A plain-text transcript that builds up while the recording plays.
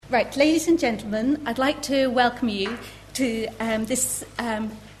Right, ladies and gentlemen, I'd like to welcome you to this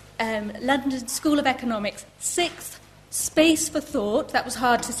London School of Economics 6th Space for Thought, that was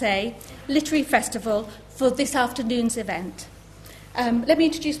hard to say, literary festival for this afternoon's event. Let me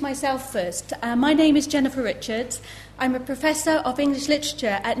introduce myself first. My name is Jennifer Richards. I'm a professor of English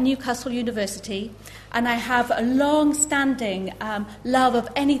literature at Newcastle University, and I have a long-standing love of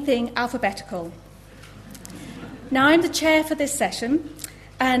anything alphabetical. Now, I'm the chair for this session,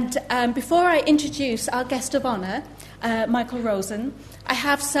 and before I introduce our guest of honour, Michael Rosen, I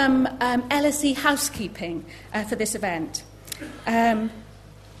have some LSE housekeeping for this event.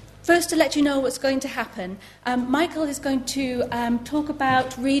 First, to let you know what's going to happen, Michael is going to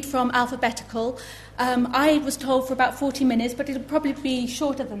read from Alphabetical. I was told for about 40 minutes, but it'll probably be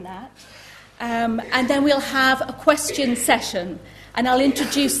shorter than that. And then we'll have a question session, and I'll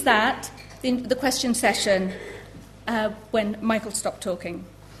introduce that, the question session, when Michael stopped talking.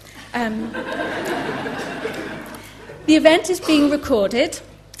 The event is being recorded,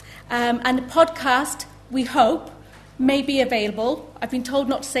 and the podcast, we hope, may be available. I've been told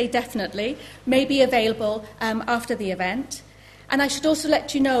not to say definitely, may be available after the event. And I should also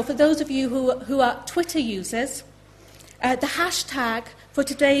let you know, for those of you who are Twitter users, the hashtag for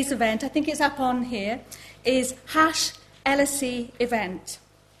today's event, I think it's up on here, is #LSE event.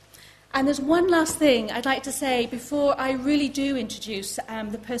 And there's one last thing I'd like to say before I really do introduce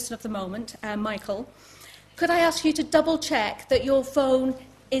the person of the moment, Michael. Could I ask you to double-check that your phone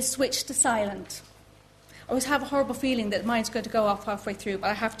is switched to silent? I always have a horrible feeling that mine's going to go off halfway through,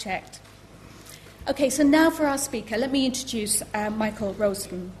 but I have checked. Okay, so now for our speaker. Let me introduce Michael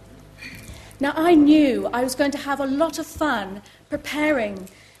Rosen. Now, I knew I was going to have a lot of fun preparing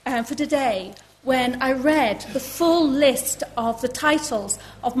for today when I read the full list of the titles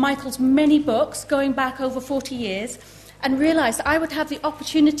of Michael's many books going back over 40 years and realised I would have the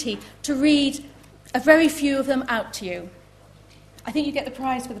opportunity to read a very few of them out to you. I think you get the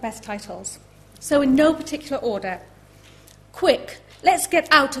prize for the best titles. So in no particular order. Quick, let's get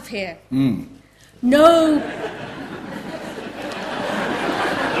out of here. No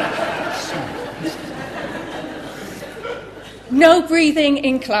breathing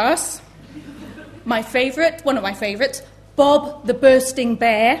in class. One of my favourites, Bob the Bursting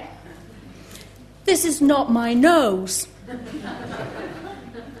Bear. This is not my nose.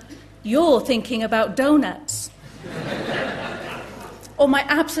 You're thinking about donuts. Or my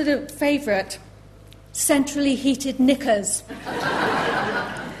absolute favourite, centrally heated knickers.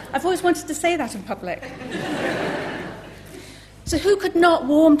 I've always wanted to say that in public. So who could not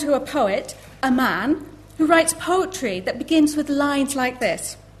warm to a poet, a man, who writes poetry that begins with lines like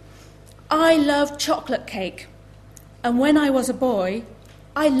this? I love chocolate cake, and when I was a boy,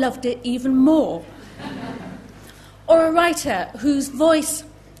 I loved it even more. Or a writer whose voice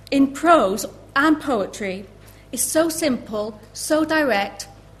in prose and poetry is so simple, so direct,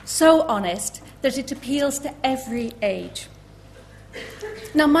 so honest, that it appeals to every age.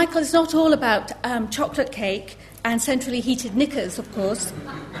 Now, Michael is not all about chocolate cake and centrally heated knickers, of course.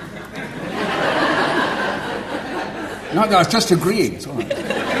 No, I was just agreeing. It's all right.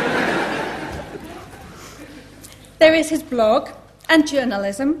 There is his blog and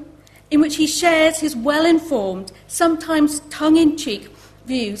journalism, in which he shares his well-informed, sometimes tongue-in-cheek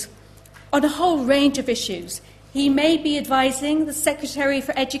views on a whole range of issues. He may be advising the Secretary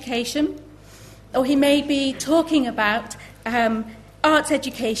for Education, or he may be talking about arts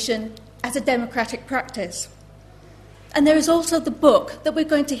education as a democratic practice. And there is also the book that we're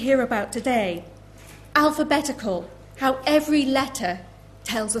going to hear about today, Alphabetical, How Every Letter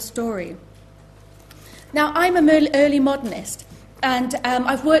Tells a Story. Now, I'm an early modernist, and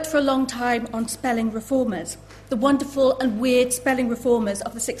I've worked for a long time on spelling reformers, the wonderful and weird spelling reformers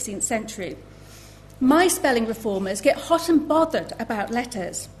of the 16th century. My spelling reformers get hot and bothered about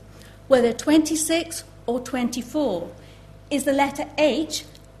letters, whether 26 or 24. Is the letter H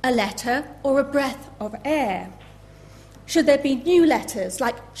a letter or a breath of air? Should there be new letters,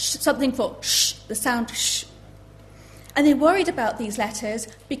 like something for sh, the sound sh? And they worried about these letters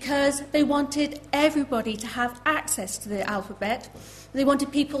because they wanted everybody to have access to the alphabet. They wanted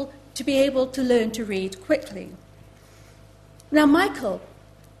people to be able to learn to read quickly. Now, Michael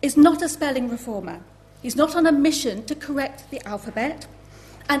is not a spelling reformer. He's not on a mission to correct the alphabet.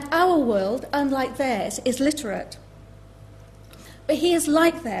 And our world, unlike theirs, is literate. But he is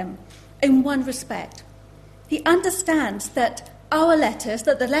like them in one respect. He understands that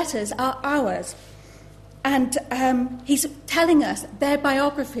the letters are ours. And he's telling us their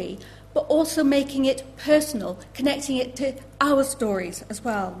biography, but also making it personal, connecting it to our stories as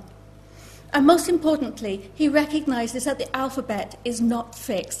well. And most importantly, he recognises that the alphabet is not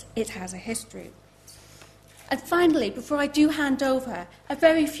fixed, it has a history. And finally, before I do hand over, a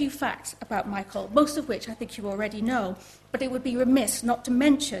very few facts about Michael, most of which I think you already know, but it would be remiss not to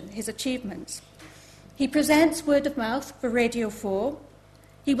mention his achievements. He presents word of mouth for Radio 4.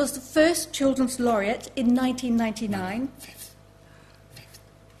 He was the first children's laureate in 1999.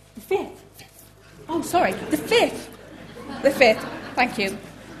 The fifth? Oh, sorry, the fifth. The fifth, thank you.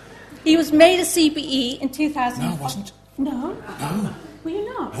 He was made a CBE in 2005. No, I wasn't. No? No. Were you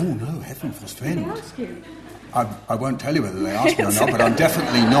not? Oh, no, heaven forfend. Did they ask you? I won't tell you whether they asked me or not, but I'm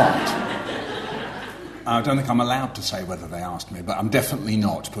definitely not. I don't think I'm allowed to say whether they asked me, but I'm definitely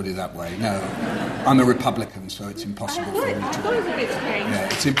not, put it that way. No, I'm a Republican, so it's impossible for me to... I thought it was a bit strange. Yeah,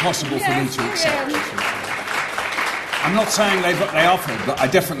 it's impossible for me to accept. I'm not saying they offered, but I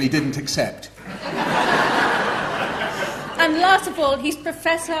definitely didn't accept. And last of all, he's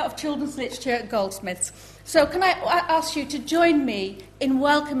Professor of Children's Literature at Goldsmiths. So can I ask you to join me in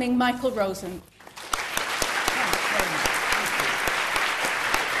welcoming Michael Rosen?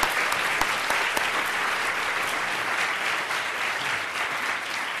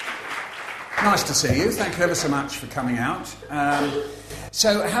 Nice to see you. Thank you ever so much for coming out.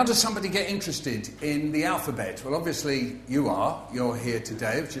 So how does somebody get interested in the alphabet? Well, obviously you are. You're here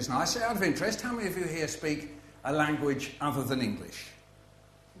today, which is nice. Out of interest, how many of you here speak a language other than English?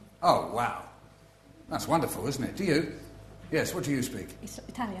 Oh, wow. That's wonderful, isn't it? Do you? Yes, what do you speak?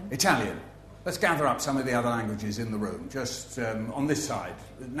 Italian. Italian. Let's gather up some of the other languages in the room, just on this side.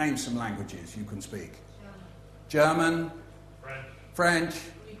 Name some languages you can speak. German. French.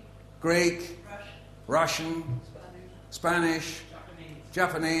 Greek. Russian. Spanish.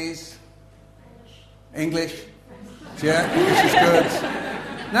 Japanese. English. Yeah, English is good.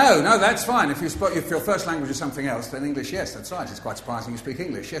 No, that's fine. If your first language is something else, then English, yes, that's right. It's quite surprising you speak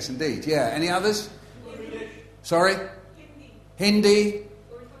English. Yes, indeed. Yeah. Any others? Sorry? Hindi.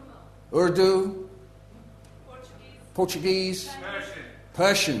 Urdu. Portuguese.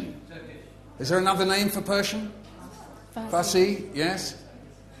 Persian. Is there another name for Persian? Farsi, yes.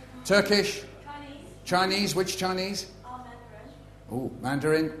 Turkish. Chinese. Which Chinese? Oh,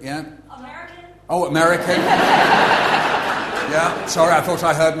 Mandarin, yeah. American. Oh, American. Yeah, sorry, I thought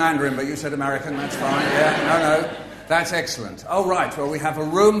I heard Mandarin, but you said American, that's fine. Yeah, no, that's excellent. Oh, right, well, we have a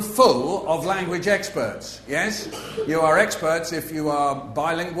room full of language experts, yes? You are experts if you are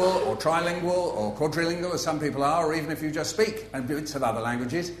bilingual or trilingual or quadrilingual, as some people are, or even if you just speak bits of other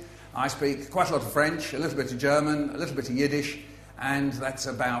languages. I speak quite a lot of French, a little bit of German, a little bit of Yiddish, and that's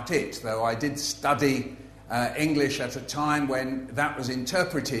about it, though I did study English at a time when that was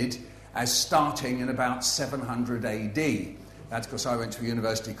interpreted as starting in about 700 AD. That's because I went to a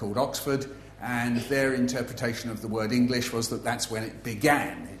university called Oxford, and their interpretation of the word English was that that's when it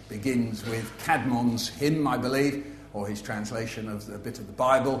began. It begins with Caedmon's hymn, I believe, or his translation of a bit of the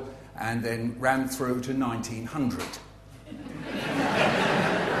Bible, and then ran through to 1900.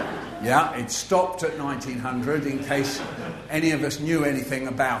 Yeah, it stopped at 1900 in case any of us knew anything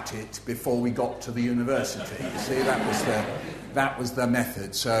about it before we got to the university. You see, that was the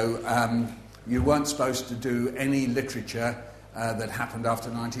method. So you weren't supposed to do any literature that happened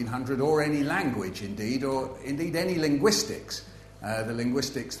after 1900, or any language, indeed, or indeed any linguistics. The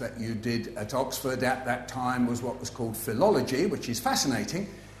linguistics that you did at Oxford at that time was what was called philology, which is fascinating,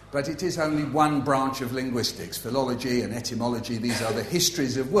 but it is only one branch of linguistics. Philology and etymology, these are the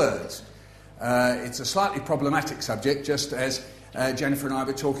histories of words. It's a slightly problematic subject, just as Jennifer and I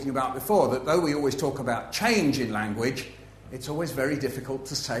were talking about before, that though we always talk about change in language, it's always very difficult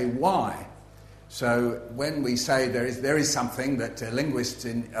to say why. So when we say there is something that linguists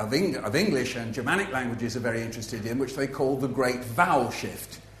of English and Germanic languages are very interested in, which they call the Great Vowel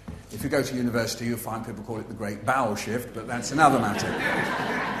Shift. If you go to university, you'll find people call it the Great Bowel Shift, but that's another matter.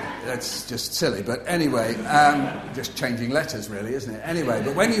 That's just silly. But anyway, just changing letters, really, isn't it? Anyway,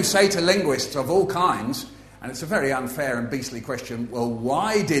 but when you say to linguists of all kinds, and it's a very unfair and beastly question, well,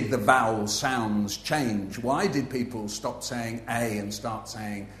 why did the vowel sounds change? Why did people stop saying A and start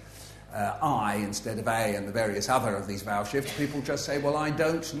saying I instead of A and the various other of these vowel shifts? People just say, well, I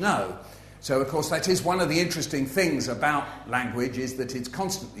don't know. So, of course, that is one of the interesting things about language, is that it's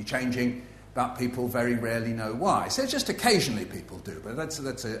constantly changing, but people very rarely know why. So just occasionally people do, but that's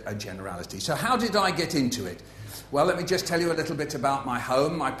a generality. So how did I get into it? Well, let me just tell you a little bit about my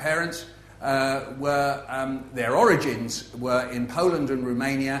home. My parents their origins were in Poland and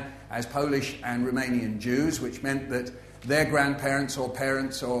Romania as Polish and Romanian Jews, which meant that their grandparents or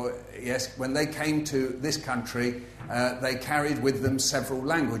parents, or yes, when they came to this country, they carried with them several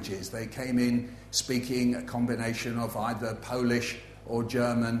languages. They came in speaking a combination of either Polish or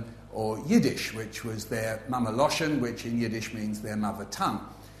German or Yiddish, which was their Mama Loshen, which in Yiddish means their mother tongue.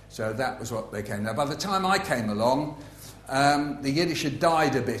 So that was what they came. Now, by the time I came along, the Yiddish had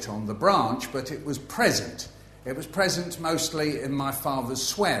died a bit on the branch, but it was present. It was present mostly in my father's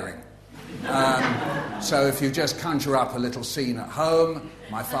swearing. So if you just conjure up a little scene at home,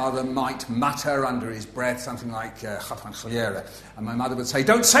 my father might mutter under his breath something like, and my mother would say,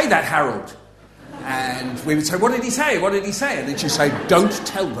 "Don't say that, Harold." And we would say, "What did he say? What did he say?" And then she'd say, "Don't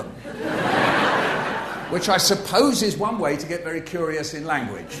tell them." Which I suppose is one way to get very curious in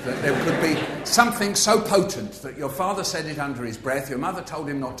language, that there could be something so potent that your father said it under his breath, your mother told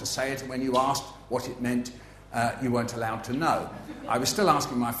him not to say it, and when you asked what it meant, you weren't allowed to know. I was still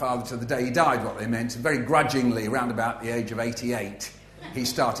asking my father to the day he died what they meant, and very grudgingly, around about the age of 88, he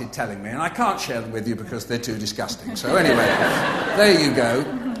started telling me, and I can't share them with you because they're too disgusting. So anyway, there you go.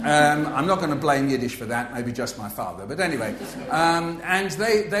 I'm not going to blame Yiddish for that, maybe just my father. But anyway, and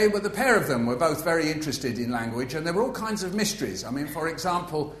they were, the pair of them were both very interested in language, and there were all kinds of mysteries. I mean, for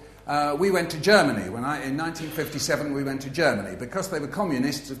example, we went to Germany. In 1957, we went to Germany. Because they were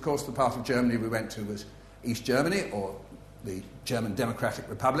communists, of course, the part of Germany we went to was East Germany, or the German Democratic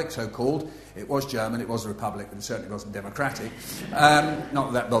Republic, so-called. It was German, it was a republic, but it certainly wasn't democratic.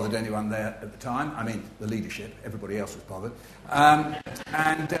 Not that bothered anyone there at the time. I mean, the leadership, everybody else was bothered.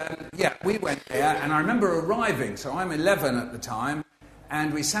 We went there, and I remember arriving, so I'm 11 at the time,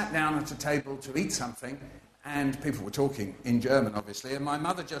 and we sat down at a table to eat something, and people were talking in German, obviously, and my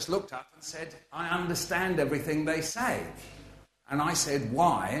mother just looked up and said, "I understand everything they say." And I said,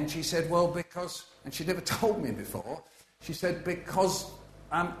 "Why?" And she said, "Well, because," and she'd never told me before, she said, "Because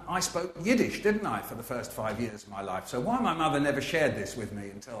I spoke Yiddish, didn't I, for the first 5 years of my life." So why my mother never shared this with me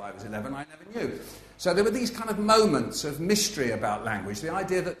until I was 11, I never knew. So there were these kind of moments of mystery about language, the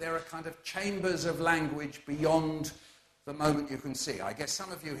idea that there are kind of chambers of language beyond the moment you can see. I guess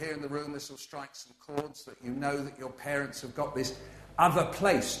some of you here in the room, this will strike some chords, that you know that your parents have got this other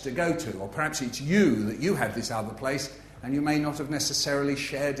place to go to, or perhaps it's you that you have this other place, and you may not have necessarily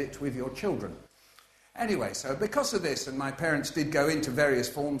shared it with your children. Anyway, so because of this, and my parents did go into various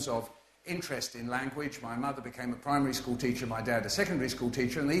forms of interest in language. My mother became a primary school teacher, my dad a secondary school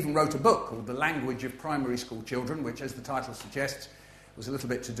teacher, and they even wrote a book called The Language of Primary School Children, which, as the title suggests, was a little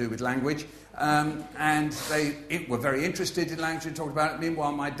bit to do with language. And they were very interested in language and talked about it.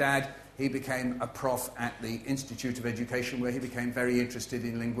 Meanwhile, my dad, he became a prof at the Institute of Education, where he became very interested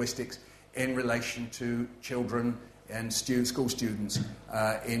in linguistics in relation to children and school students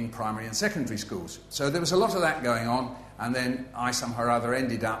in primary and secondary schools. So there was a lot of that going on, and then I somehow or other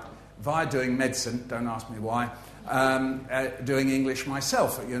ended up, via doing medicine, don't ask me why, doing English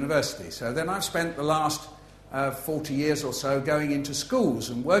myself at university. So then I've spent the last 40 years or so going into schools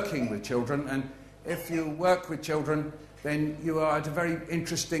and working with children, and if you work with children, then you are at a very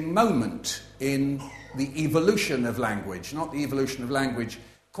interesting moment in the evolution of language, not the evolution of language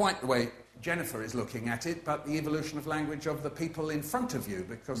quite the way Jennifer is looking at it, but the evolution of language of the people in front of you,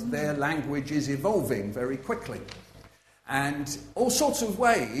 because their language is evolving very quickly. And all sorts of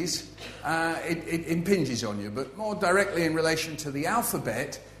ways it impinges on you, but more directly in relation to the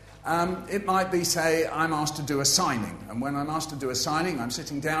alphabet, it might be, say, I'm asked to do a signing. And when I'm asked to do a signing, I'm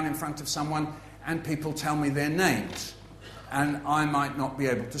sitting down in front of someone and people tell me their names. And I might not be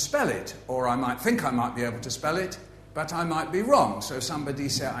able to spell it, or I might think I might be able to spell it, but I might be wrong. So somebody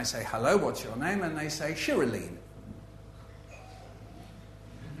I say, hello, what's your name? And they say, Shiraline.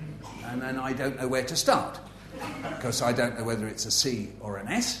 And then I don't know where to start, because I don't know whether it's a C or an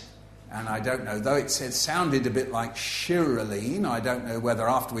S. And I don't know, though it sounded a bit like Shiraline, I don't know whether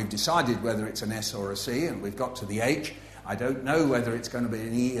after we've decided whether it's an S or a C, and we've got to the H, I don't know whether it's going to be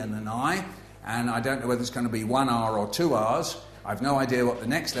an E and an I, and I don't know whether it's going to be one R or two Rs. I've no idea what the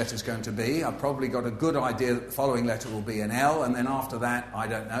next letter's going to be. I've probably got a good idea that the following letter will be an L, and then after that, I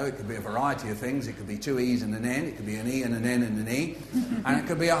don't know. It could be a variety of things. It could be two E's and an N. It could be an E and an N and an E. And it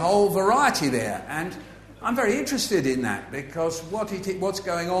could be a whole variety there. And I'm very interested in that, because what's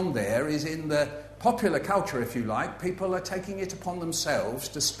going on there is, in the popular culture, if you like, people are taking it upon themselves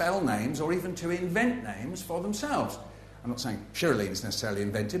to spell names or even to invent names for themselves. I'm not saying Shirley's necessarily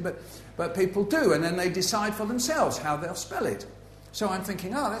invented, but people do, and then they decide for themselves how they'll spell it. So I'm thinking,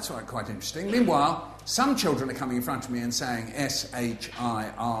 that's quite interesting. Meanwhile, some children are coming in front of me and saying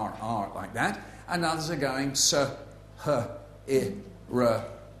S-H-I-R-R like that, and others are going S-H-I-R.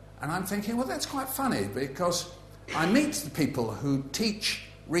 And I'm thinking, well, that's quite funny, because I meet the people who teach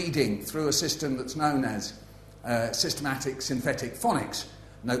reading through a system that's known as systematic synthetic phonics.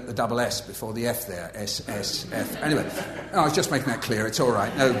 Note the double S before the F there, S-S-F. Anyway, I was just making that clear, it's all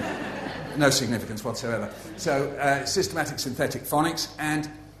right, no significance whatsoever. So, systematic synthetic phonics, and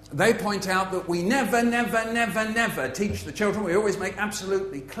they point out that we never teach the children. We always make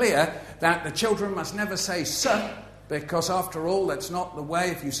absolutely clear that the children must never say "sir," because after all, that's not the way.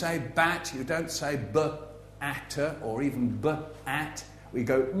 If you say "bat," you don't say "b-atter" or even "b-at." We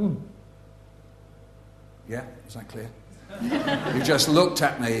go "mm." Yeah, is that clear? You just looked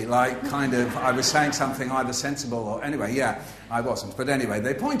at me like kind of I was saying something either sensible or... Anyway, yeah, I wasn't. But anyway,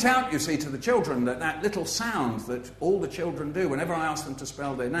 they point out, you see, to the children that little sound that all the children do whenever I ask them to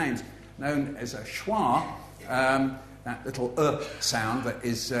spell their names, known as a schwa, that little sound that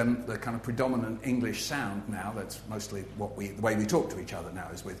is the kind of predominant English sound now. That's mostly the way we talk to each other now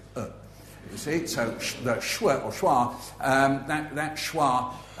is with You see, so the schwa or schwa, that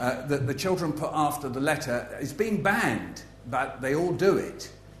schwa that the children put after the letter is being banned, but they all do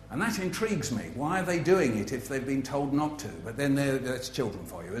it. And that intrigues me. Why are they doing it if they've been told not to? But then that's children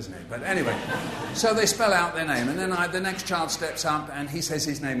for you, isn't it? But anyway, so they spell out their name, and then the next child steps up and he says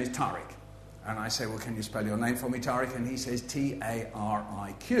his name is Tariq. And I say, well, can you spell your name for me, Tariq? And he says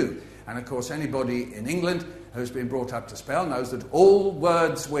T-A-R-I-Q. And of course, anybody in England who's been brought up to spell knows that all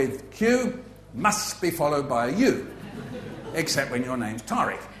words with Q must be followed by a U, except when your name's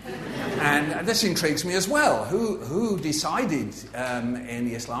Tariq. And this intrigues me as well. Who decided in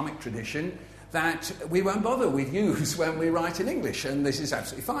the Islamic tradition that we won't bother with U's when we write in English? And this is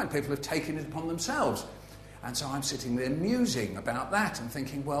absolutely fine. People have taken it upon themselves. And so I'm sitting there musing about that and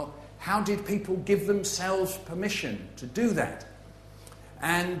thinking, well, how did people give themselves permission to do that?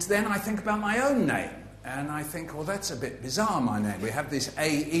 And then I think about my own name. And I think, well, that's a bit bizarre, my name. We have this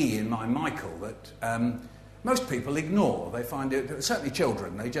A-E in my Michael that most people ignore. They find it, certainly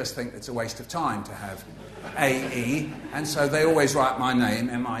children, they just think it's a waste of time to have A-E. And so they always write my name,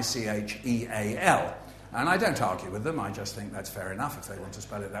 M-I-C-H-E-A-L. And I don't argue with them. I just think that's fair enough. If they want to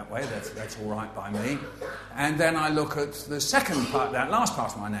spell it that way, that's all right by me. And then I look at the second part, that last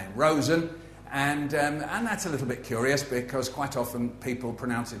part of my name, Rosen. And that's a little bit curious because quite often people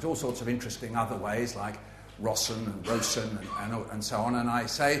pronounce it all sorts of interesting other ways, like Rossen and Rosen and so on. And I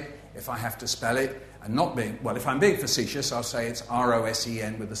say, if I have to spell it, and not being... Well, if I'm being facetious, I'll say it's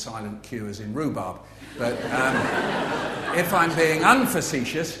R-O-S-E-N with a silent Q as in rhubarb. But if I'm being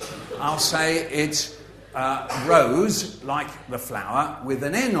unfacetious, I'll say it's rose, like the flower, with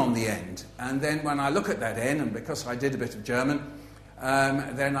an N on the end. And then when I look at that N, and because I did a bit of German,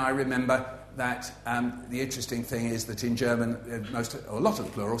 then I remember that the interesting thing is that in German, a lot of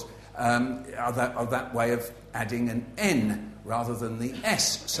the plurals are that way of adding an N rather than the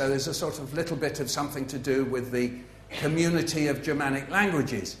S. So there's a sort of little bit of something to do with the community of Germanic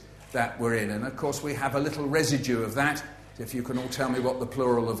languages that we're in. And of course we have a little residue of that. If you can all tell me what the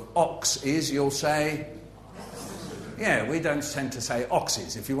plural of ox is, you'll say... Yeah, we don't tend to say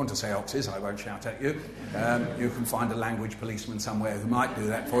oxes. If you want to say oxes, I won't shout at you. You can find a language policeman somewhere who might do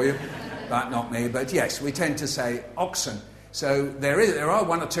that for you, but not me. But yes, we tend to say oxen. So there are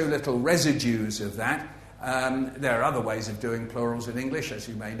one or two little residues of that. There are other ways of doing plurals in English, as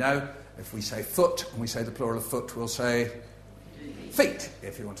you may know. If we say foot, and we say the plural of foot, we'll say feet,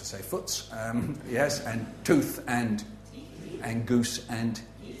 if you want to say foots. Yes, and tooth and goose and...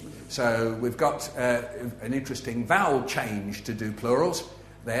 So we've got an interesting vowel change to do plurals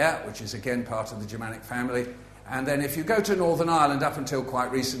there, which is again part of the Germanic family. And then if you go to Northern Ireland up until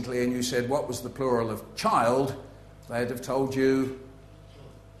quite recently and you said what was the plural of child, they'd have told you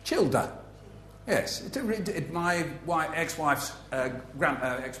childa. Yes, my ex-wife's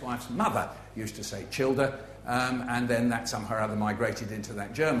mother used to say childa, and then that somehow or other migrated into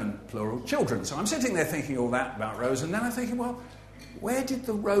that German plural, children. So I'm sitting there thinking all that about Rosen, and then I'm thinking, well, where did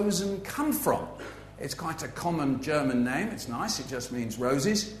the Rosen come from? It's quite a common German name. It's nice. It just means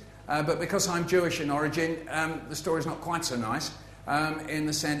roses. But because I'm Jewish in origin, the story's not quite so nice in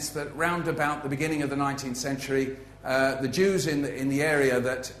the sense that round about the beginning of the 19th century, the Jews in the area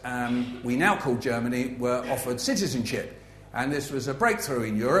that we now call Germany were offered citizenship. And this was a breakthrough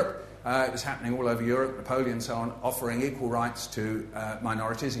in Europe. It was happening all over Europe, Napoleon and so on, offering equal rights to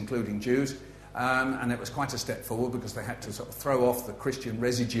minorities, including Jews. And it was quite a step forward because they had to sort of throw off the Christian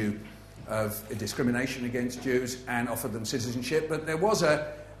residue of discrimination against Jews and offer them citizenship. But there was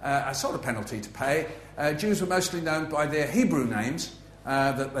a sort of penalty to pay. Jews were mostly known by their Hebrew names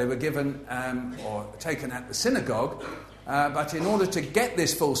that they were given or taken at the synagogue. But in order to get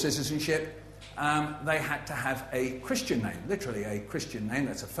this full citizenship, they had to have a Christian name, literally a Christian name.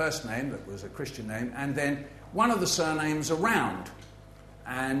 That's a first name that was a Christian name. And then one of the surnames around.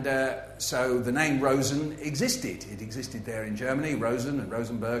 And so the name Rosen existed. It existed there in Germany, Rosen and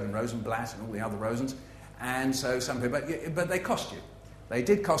Rosenberg and Rosenblatt and all the other Rosens. And so some people, but they cost you. They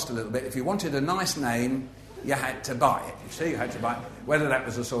did cost a little bit. If you wanted a nice name, you had to buy it. You see, you had to buy it. Whether that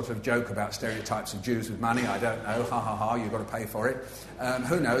was a sort of joke about stereotypes of Jews with money, I don't know. Ha, ha, ha, you've got to pay for it.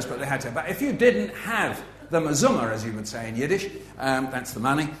 Who knows, but they had to. But if you didn't have the mazuma, as you would say in Yiddish, that's the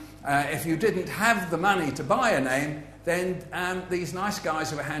money. If you didn't have the money to buy a name, then these nice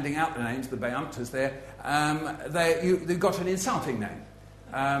guys who were handing out the names, the beamtas there, you got an insulting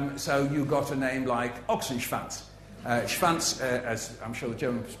name. So you got a name like Ochsenschwanz. Schwanz, as I'm sure the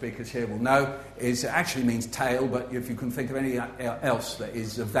German speakers here will know, actually means tail, but if you can think of anything else that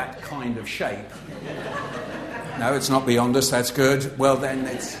is of that kind of shape, no, it's not beyond us, that's good. Well, then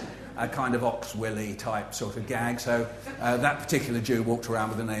it's a kind of Ox Willy type sort of gag. So that particular Jew walked around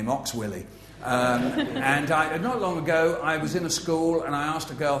with the name Ox Willy. And not long ago, I was in a school and I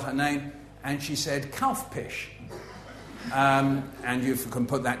asked a girl her name, and she said Kaufpisch. And you can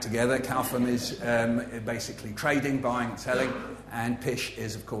put that together. Kaufen is basically trading, buying and selling, and Pish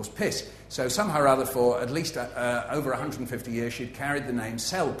is, of course, piss. So somehow or other, for at least over 150 years, she'd carried the name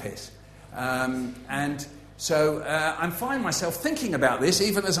Sell Piss. And so I find myself thinking about this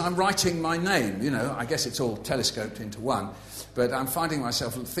even as I'm writing my name. You know, I guess it's all telescoped into one. But I'm finding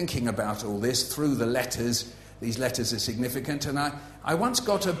myself thinking about all this through the letters. These letters are significant. And I once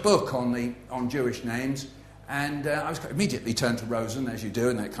got a book on Jewish names. And I was immediately turned to Rosen, as you do,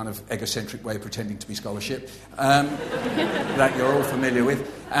 in that kind of egocentric way, pretending to be scholarship, that you're all familiar with.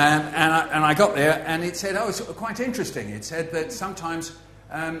 And I got there, and it said, it's quite interesting. It said that sometimes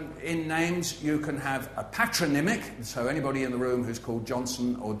in names you can have a patronymic, so anybody in the room who's called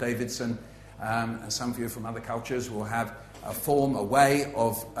Johnson or Davidson, and some of you from other cultures will have a way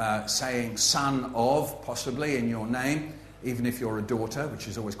of saying son of, possibly, in your name, even if you're a daughter, which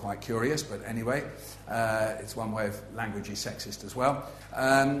is always quite curious, but anyway, it's one way of language is sexist as well.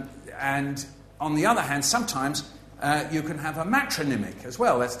 And on the other hand, sometimes you can have a matronymic as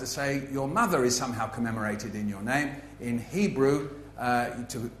well. That's to say, your mother is somehow commemorated in your name. In Hebrew,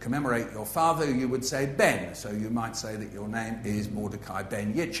 to commemorate your father, you would say Ben. So you might say that your name is Mordecai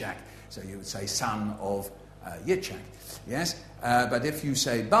ben Yitzchak. So you would say son of Yitzchak. Yes? But if you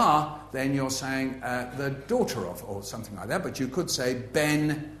say Bar, then you're saying the daughter of, or something like that. But you could say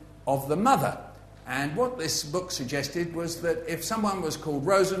Ben of the mother. And what this book suggested was that if someone was called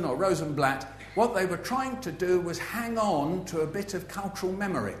Rosen or Rosenblatt, what they were trying to do was hang on to a bit of cultural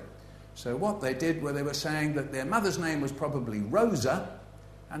memory. So what they did was they were saying that their mother's name was probably Rosa,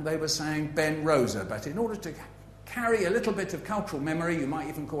 and they were saying Ben Rosa. But in order to carry a little bit of cultural memory, you might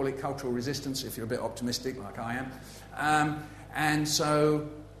even call it cultural resistance if you're a bit optimistic like I am, and so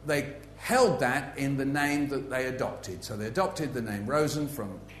they held that in the name that they adopted. So they adopted the name Rosen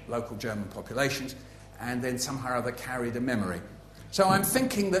from local German populations, and then somehow or other carried a memory. So I'm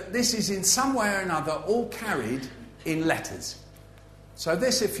thinking that this is in some way or another all carried in letters. So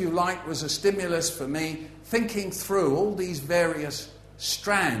this, if you like, was a stimulus for me, thinking through all these various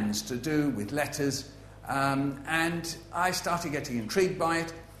strands to do with letters, and I started getting intrigued by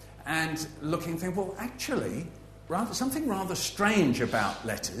it, and thinking, well, actually, something rather strange about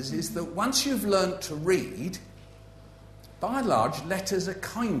letters is that once you've learnt to read, by and large, letters are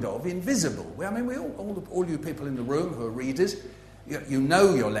kind of invisible. I mean, all you people in the room who are readers, you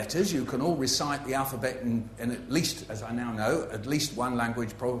know your letters. You can all recite the alphabet in at least, as I now know, at least one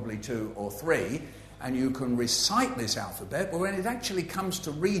language, probably two or three, and you can recite this alphabet. But when it actually comes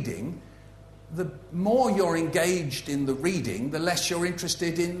to reading, the more you're engaged in the reading, the less you're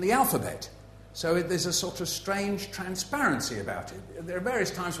interested in the alphabet. So there's a sort of strange transparency about it. There are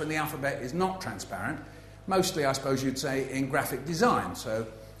various times when the alphabet is not transparent. Mostly, I suppose you'd say, in graphic design. So,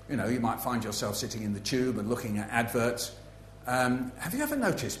 you might find yourself sitting in the tube and looking at adverts. Have you ever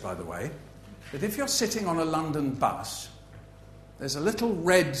noticed, by the way, that if you're sitting on a London bus, there's a little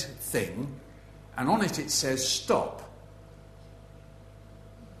red thing, and on it says stop.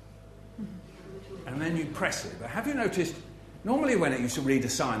 And then you press it. But have you noticed, normally when it used to read a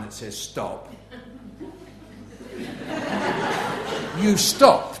sign that says stop, you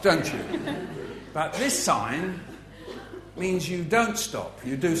stop, don't you? But this sign means you don't stop.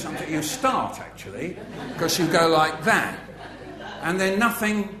 You do something, you start actually, because you go like that. And then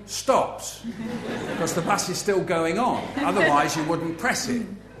nothing stops, because the bus is still going on. Otherwise you wouldn't press it.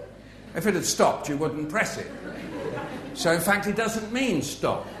 If it had stopped, you wouldn't press it. So in fact it doesn't mean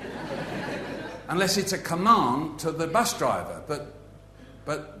stop, unless it's a command to the bus driver.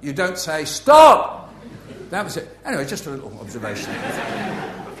 But you don't say, stop! That was it. Anyway, just a little observation.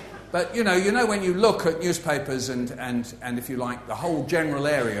 But, you know when you look at newspapers and if you like, the whole general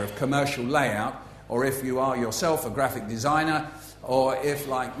area of commercial layout, or if you are yourself a graphic designer, or if,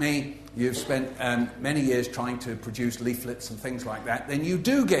 like me, you've spent many years trying to produce leaflets and things like that, then you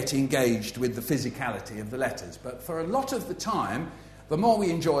do get engaged with the physicality of the letters. But for a lot of the time, the more we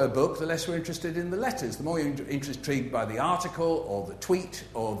enjoy a book, the less we're interested in the letters. The more you're intrigued by the article or the tweet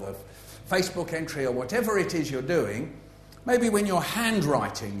or the Facebook entry or whatever it is you're doing. Maybe when you're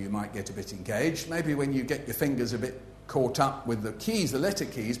handwriting you might get a bit engaged. Maybe when you get your fingers a bit caught up with the keys, the letter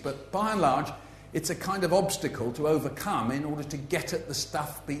keys. But by and large, it's a kind of obstacle to overcome in order to get at the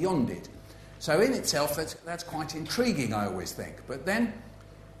stuff beyond it. So in itself, that's quite intriguing, I always think. But then,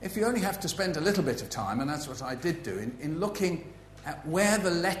 if you only have to spend a little bit of time, and that's what I did do, in looking at where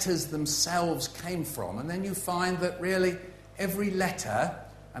the letters themselves came from, and then you find that really every letter,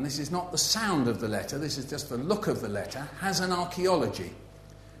 and this is not the sound of the letter, this is just the look of the letter, has an archaeology.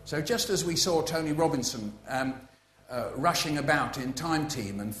 So just as we saw Tony Robinson rushing about in Time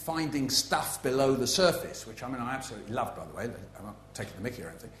Team and finding stuff below the surface, which I absolutely loved, by the way, I'm not taking the mickey or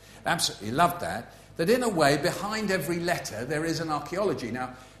anything, absolutely loved that in a way, behind every letter there is an archaeology.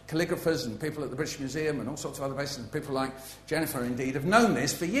 Now, calligraphers and people at the British Museum and all sorts of other places, and people like Jennifer, indeed, have known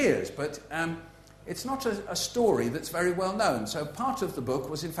this for years, but it's not a story that's very well known. So part of the book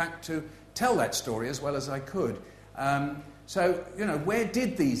was, in fact, to tell that story as well as I could. So, where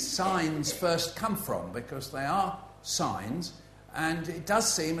did these signs first come from? Because they are signs, and it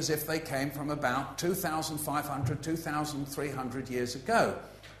does seem as if they came from about 2,500, 2,300 years ago.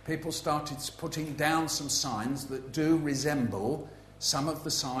 People started putting down some signs that do resemble some of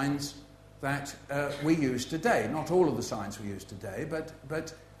the signs that we use today. Not all of the signs we use today,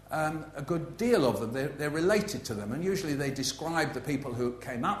 but a good deal of them. They're related to them, and usually they describe the people who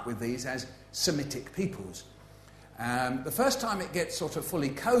came up with these as Semitic peoples. The first time it gets sort of fully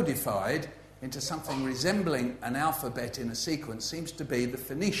codified into something resembling an alphabet in a sequence seems to be the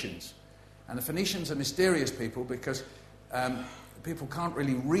Phoenicians. And the Phoenicians are mysterious people because people can't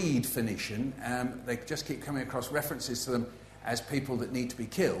really read Phoenician. They just keep coming across references to them as people that need to be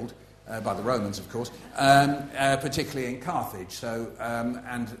killed, by the Romans, of course, particularly in Carthage. So,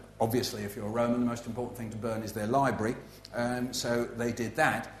 and obviously, if you're a Roman, the most important thing to burn is their library. So they did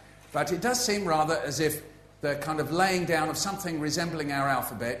that. But it does seem rather as if the kind of laying down of something resembling our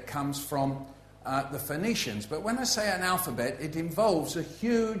alphabet comes from the Phoenicians. But when I say an alphabet, it involves a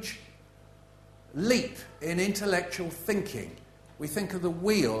huge leap in intellectual thinking. We think of the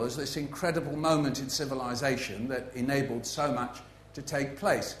wheel as this incredible moment in civilization that enabled so much to take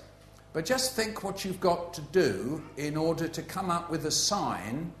place. But just think what you've got to do in order to come up with a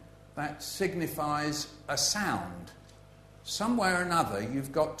sign that signifies a sound. Somewhere or another,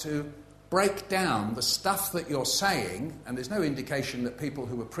 you've got to break down the stuff that you're saying, and there's no indication that people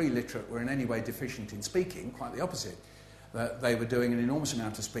who were pre-literate were in any way deficient in speaking, quite the opposite. They were doing an enormous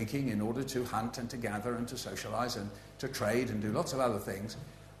amount of speaking in order to hunt and to gather and to socialise and to trade and do lots of other things.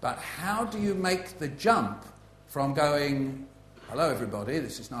 But how do you make the jump from going, hello everybody,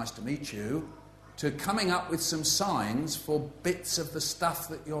 this is nice to meet you, to coming up with some signs for bits of the stuff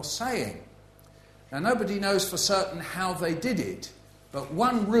that you're saying? Now, nobody knows for certain how they did it, but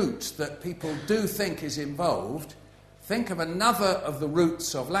one route that people do think is involved, think of another of the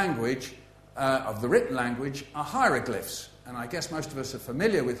roots of language, of the written language, are hieroglyphs. And I guess most of us are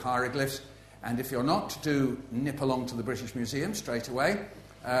familiar with hieroglyphs, and if you're not, do nip along to the British Museum straight away.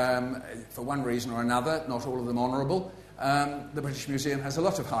 For one reason or another, not all of them honourable. The British Museum has a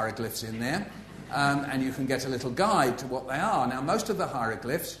lot of hieroglyphs in there, and you can get a little guide to what they are. Now, most of the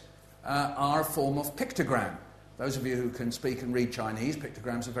hieroglyphs are a form of pictogram. Those of you who can speak and read Chinese,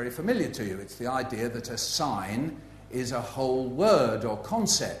 pictograms are very familiar to you. It's the idea that a sign is a whole word or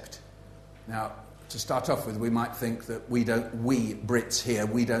concept. Now, to start off with, we might think that we Brits here,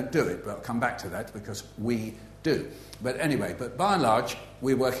 we don't do it, but I'll come back to that because we do. But anyway, by and large,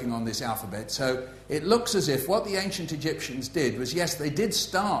 we're working on this alphabet. So it looks as if what the ancient Egyptians did was, yes, they did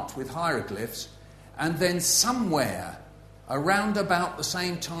start with hieroglyphs, and then somewhere around about the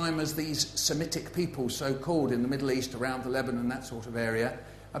same time as these Semitic people, so-called, in the Middle East, around the Lebanon, that sort of area,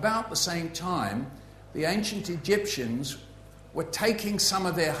 about the same time, the ancient Egyptians were taking some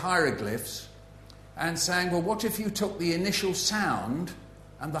of their hieroglyphs and saying, well, what if you took the initial sound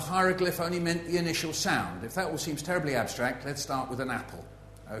and the hieroglyph only meant the initial sound? If that all seems terribly abstract, let's start with an apple.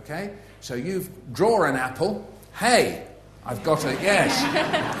 Okay? So you draw an apple. Hey, I've got a... Yes.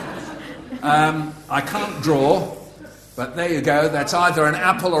 I can't draw, but there you go. That's either an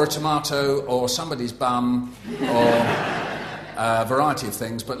apple or a tomato or somebody's bum or a variety of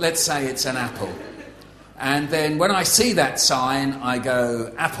things. But let's say it's an apple. And then when I see that sign, I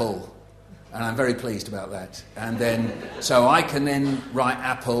go, apple. And I'm very pleased about that. And then, so I can then write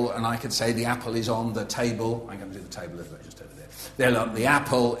apple, and I can say the apple is on the table. I'm going to do the table a little bit just over there. There, look, the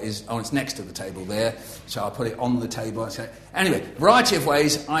apple is, it's next to the table there, so I'll put it on the table. Anyway, variety of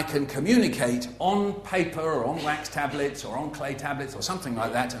ways I can communicate on paper or on wax tablets or on clay tablets or something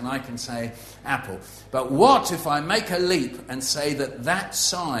like that, and I can say apple. But what if I make a leap and say that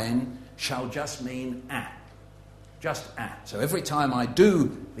sign shall just mean at? Just at. So every time I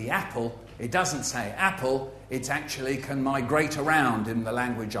do the apple, it doesn't say apple, it actually can migrate around in the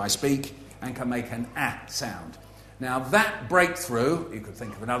language I speak and can make an at sound. Now that breakthrough, you could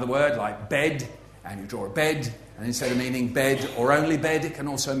think of another word like bed, and you draw a bed, and instead of meaning bed or only bed, it can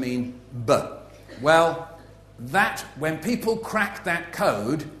also mean b. Well, that, when people cracked that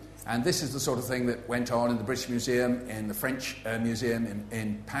code, and this is the sort of thing that went on in the British Museum, in the French Museum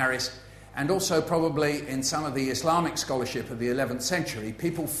in Paris, and also probably in some of the Islamic scholarship of the 11th century,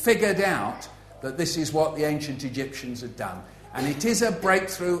 people figured out that this is what the ancient Egyptians had done. And it is a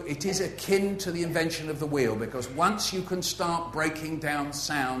breakthrough, it is akin to the invention of the wheel, because once you can start breaking down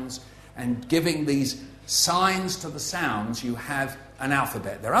sounds and giving these signs to the sounds, you have an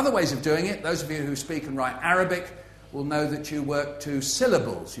alphabet. There are other ways of doing it. Those of you who speak and write Arabic will know that you work to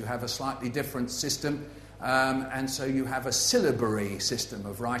syllables. You have a slightly different system. And so you have a syllabary system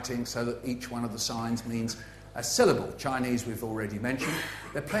of writing so that each one of the signs means a syllable. Chinese we've already mentioned.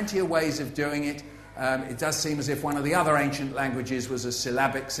 There are plenty of ways of doing it. It does seem as if one of the other ancient languages was a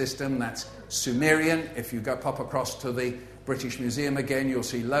syllabic system. That's Sumerian. If you go pop across to the British Museum again, you'll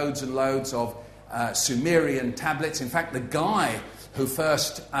see loads and loads of Sumerian tablets. In fact, the guy who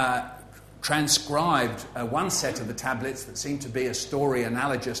first transcribed one set of the tablets that seemed to be a story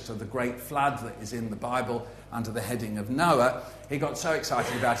analogous to the great flood that is in the Bible under the heading of Noah. He got so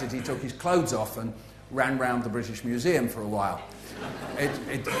excited about it, he took his clothes off and ran round the British Museum for a while.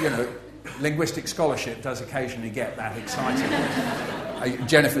 Linguistic scholarship does occasionally get that exciting.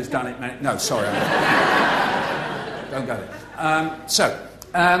 Jennifer's done it. No, sorry. Don't go there.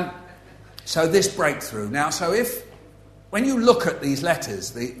 So this breakthrough. Now, when you look at these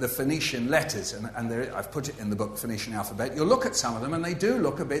letters, the Phoenician letters, and I've put it in the book, Phoenician Alphabet, you'll look at some of them and they do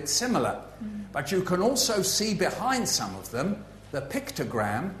look a bit similar. But you can also see behind some of them the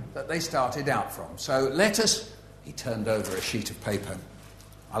pictogram that they started out from. So he turned over a sheet of paper.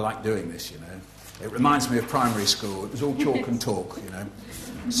 I like doing this, It reminds me of primary school. It was all chalk and talk,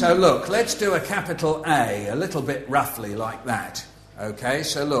 So look, let's do a capital A little bit roughly like that. Okay,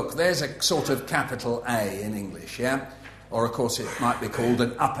 so look, there's a sort of capital A in English, yeah? Or, of course, it might be called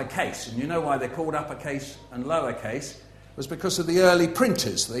an uppercase. And you know why they're called uppercase and lowercase? It was because of the early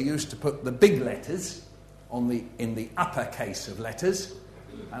printers. They used to put the big letters in the upper case of letters,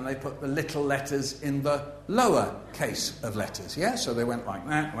 and they put the little letters in the lower case of letters, yeah? So they went like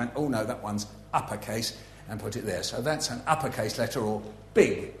that, went, oh no, that one's uppercase, and put it there. So that's an uppercase letter, or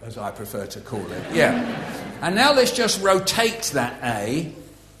big, as I prefer to call it, yeah. And now let's just rotate that A,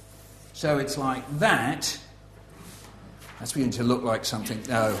 so it's like that. That's beginning to look like something.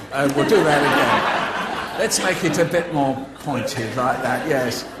 No, we'll do that again. Let's make it a bit more pointed like that,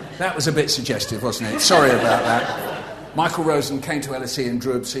 yes. That was a bit suggestive, wasn't it? Sorry about that. Michael Rosen came to LSE and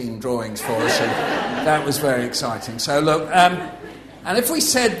drew obscene drawings for us, and that was very exciting. So look, and if we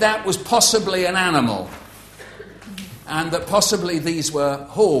said that was possibly an animal, and that possibly these were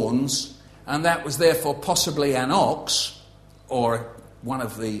horns, and that was therefore possibly an ox, or one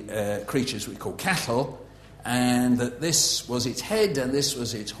of the creatures we call cattle, and that this was its head and this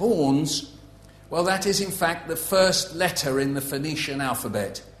was its horns, well, that is in fact the first letter in the Phoenician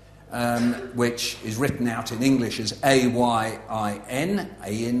alphabet, which is written out in English as A-Y-I-N,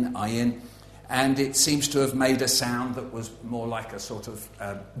 A-N, and it seems to have made a sound that was more like a sort of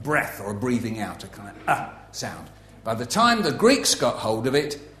breath or a breathing out, a kind of sound. By the time the Greeks got hold of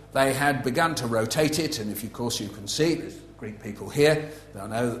it, they had begun to rotate it, and of course you can see, there's Greek people here, they'll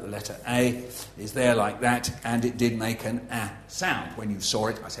know that the letter A is there like that, and it did make an A sound. When you saw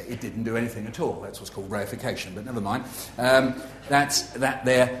it, I say it didn't do anything at all. That's what's called reification, but never mind. That's that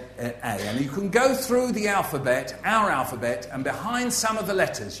there, A. And you can go through the alphabet, our alphabet, and behind some of the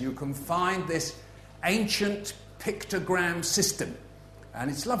letters you can find this ancient pictogram system. And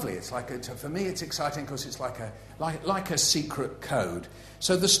it's lovely. It's like for me, it's exciting because it's like a secret code.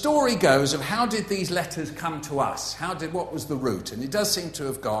 So the story goes of how did these letters come to us? What was the root? And it does seem to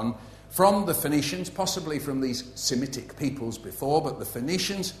have gone from the Phoenicians, possibly from these Semitic peoples before, but the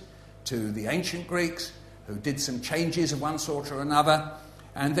Phoenicians to the ancient Greeks, who did some changes of one sort or another,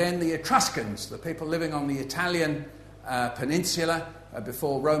 and then the Etruscans, the people living on the Italian peninsula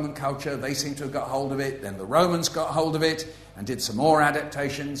before Roman culture, they seem to have got hold of it. Then the Romans got hold of it and did some more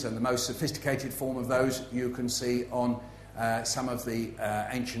adaptations, and the most sophisticated form of those you can see on some of the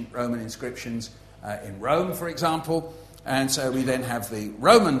ancient Roman inscriptions in Rome, for example. And so we then have the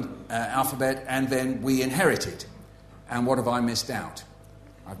Roman alphabet, and then we inherit it. And what have I missed out?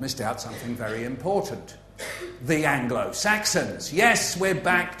 I've missed out something very important. The Anglo-Saxons. Yes, we're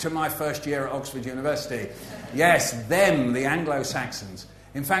back to my first year at Oxford University. Yes, them, the Anglo-Saxons.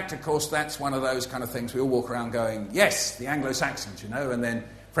 In fact, of course, that's one of those kind of things we all walk around going, yes, the Anglo-Saxons, and then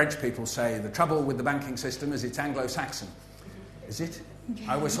French people say, the trouble with the banking system is it's Anglo-Saxon. Is it?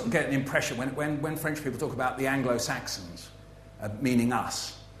 I always sort of get an impression when French people talk about the Anglo-Saxons, meaning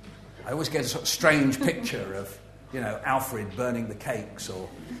us, I always get a sort of strange picture of, Alfred burning the cakes, or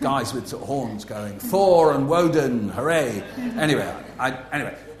guys with sort of horns going, Thor and Woden, hooray. Anyway,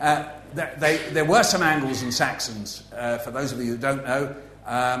 there were some Angles and Saxons. For those of you who don't know,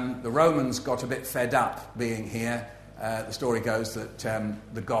 the Romans got a bit fed up being here. The story goes that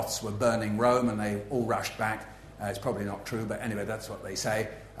the Goths were burning Rome and they all rushed back. It's probably not true, but anyway, that's what they say,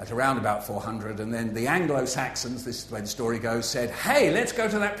 at around about 400. And then the Anglo-Saxons, this is the way the story goes, said, hey, let's go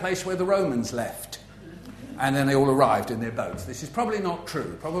to that place where the Romans left. And then they all arrived in their boats. This is probably not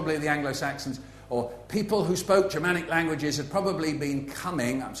true. Probably the Anglo-Saxons, or people who spoke Germanic languages, had probably been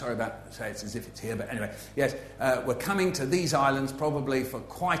coming, I'm sorry about say it's as if it's here, but anyway, yes, were coming to these islands probably for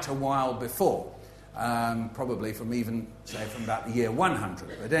quite a while before. Probably from about the year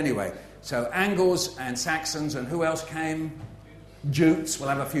 100. But anyway, so Angles and Saxons, and who else came? Jutes. We'll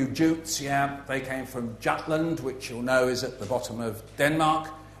have a few Jutes, yeah. They came from Jutland, which you'll know is at the bottom of Denmark.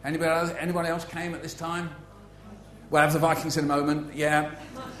 Anybody else came at this time? We'll have the Vikings in a moment, yeah.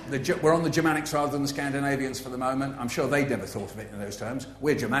 We're on the Germanics rather than the Scandinavians for the moment. I'm sure they never thought of it in those terms.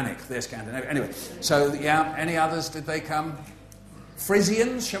 We're Germanic, they're Scandinavian. Anyway, so yeah, any others, did they come?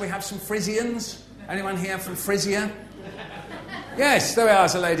 Frisians, shall we have some Frisians? Anyone here from Frisia? Yes, there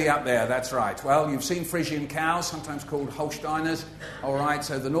is a lady up there, that's right. Well, you've seen Frisian cows, sometimes called Holsteiners. All right,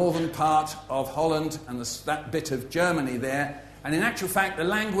 so the northern part of Holland and that bit of Germany there. And in actual fact, the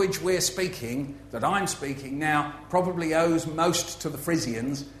language we're speaking, that I'm speaking now, probably owes most to the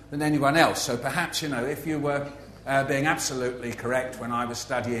Frisians than anyone else. So perhaps, if you were being absolutely correct when I was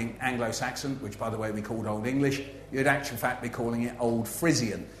studying Anglo-Saxon, which, by the way, we called Old English, you'd actually, in fact, be calling it Old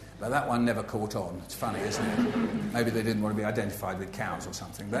Frisian. But that one never caught on. It's funny, isn't it? Maybe they didn't want to be identified with cows or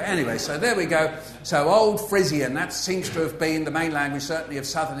something. But anyway, so there we go. So Old Frisian, that seems to have been the main language, certainly of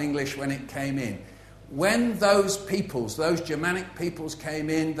Southern English, when it came in. When those peoples, those Germanic peoples came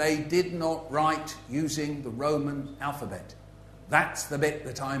in, they did not write using the Roman alphabet. That's the bit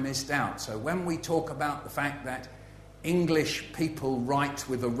that I missed out. So when we talk about the fact that English people write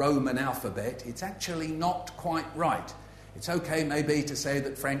with the Roman alphabet, it's actually not quite right. It's okay maybe to say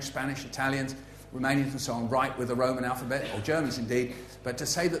that French, Spanish, Italians, Romanians and so on write with the Roman alphabet, or Germans indeed, but to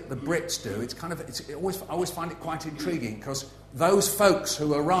say that the Brits do, I always find it quite intriguing, because those folks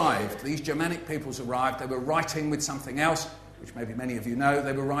who arrived, these Germanic peoples arrived, they were writing with something else, which maybe many of you know,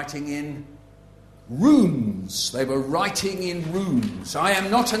 they were writing in runes. They were writing in runes. I am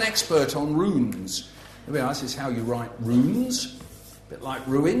not an expert on runes. This is how you write runes, a bit like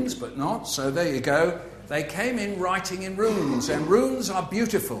ruins, but not, so there you go. They came in writing in runes, and runes are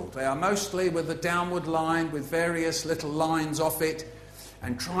beautiful. They are mostly with a downward line with various little lines off it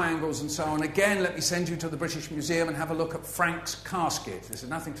and triangles and so on. Again, let me send you to the British Museum and have a look at Frank's casket. This has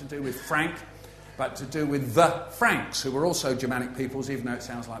nothing to do with Frank, but to do with the Franks, who were also Germanic peoples, even though it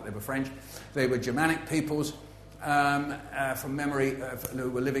sounds like they were French. They were Germanic peoples from memory who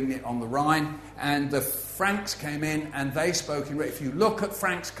were living on the Rhine, and the Franks came in and they spoke in. If you look at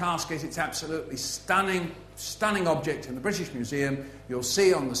Frank's casket, it's absolutely stunning object in the British Museum. You'll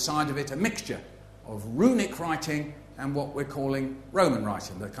see on the side of it a mixture of runic writing and what we're calling Roman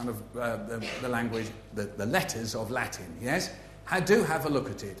writing, the kind of the language, the letters of Latin. Yes, do have a look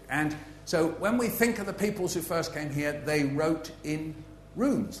at it. And so when we think of the peoples who first came here, they wrote in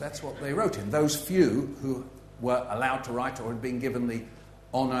runes. That's what they wrote in. Those few who were allowed to write or had been given the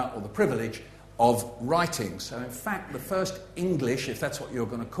honour or the privilege of writing. So in fact, the first English, if that's what you're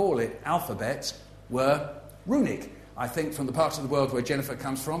going to call it, alphabets were runic. I think from the part of the world where Jennifer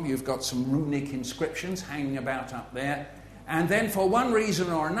comes from, you've got some runic inscriptions hanging about up there. And then for one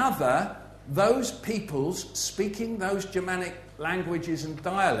reason or another, those peoples speaking those Germanic languages and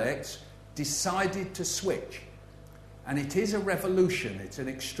dialects decided to switch. And it is a revolution. It's an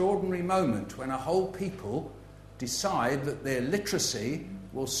extraordinary moment when a whole people decide that their literacy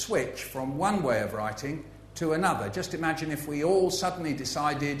will switch from one way of writing to another. Just imagine if we all suddenly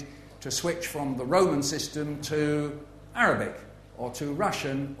decided to switch from the Roman system to Arabic, or to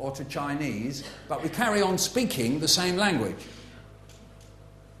Russian, or to Chinese, but we carry on speaking the same language.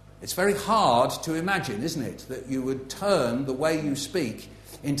 It's very hard to imagine, isn't it, that you would turn the way you speak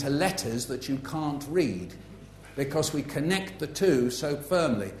into letters that you can't read. because we connect the two so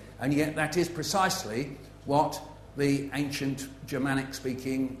firmly. And yet that is precisely what the ancient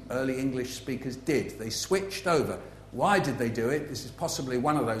Germanic-speaking, early English speakers did. They switched over. Why did they do it? This is possibly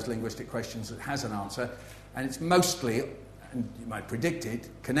one of those linguistic questions that has an answer, and it's mostly, and you might predict it,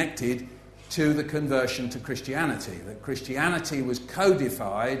 connected to the conversion to Christianity. That Christianity was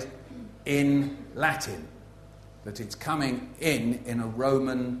codified in Latin, that it's coming in a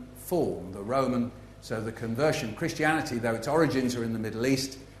Roman form. So the conversion, Christianity, though its origins are in the Middle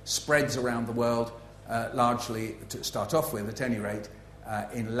East, spreads around the world, largely, to start off with, at any rate,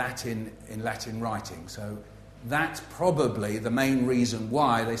 in Latin writing. So that's probably the main reason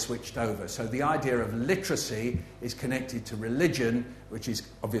why they switched over. So the idea of literacy is connected to religion, which is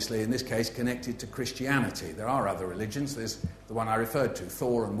obviously, in this case, connected to Christianity. There are other religions. There's the one I referred to,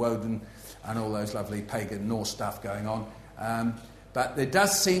 Thor and Woden, and all those lovely pagan Norse stuff going on. But there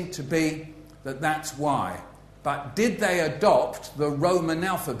does seem to be that's why. But did they adopt the Roman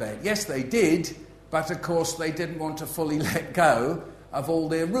alphabet? Yes, they did, but of course they didn't want to fully let go of all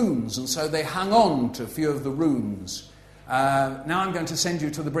their runes, and so they hung on to a few of the runes. Now I'm going to send you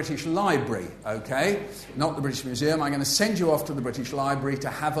to the British Library, okay? Not the British Museum. I'm going to send you off to the British Library to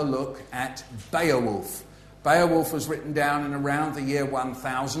have a look at Beowulf. Beowulf was written down in around the year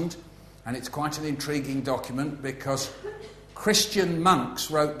 1000, and it's quite an intriguing document because Christian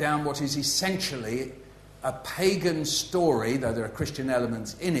monks wrote down what is essentially a pagan story, though there are Christian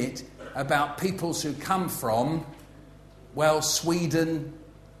elements in it, about peoples who come from, well, Sweden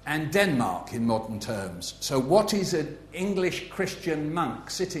and Denmark in modern terms. So what is an English Christian monk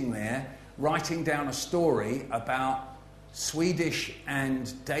sitting there writing down a story about Swedish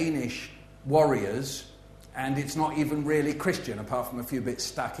and Danish warriors, and it's not even really Christian apart from a few bits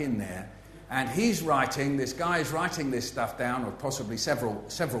stuck in there? And this guy is writing this stuff down, or possibly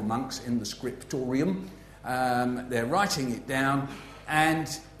several monks in the scriptorium. They're writing it down, and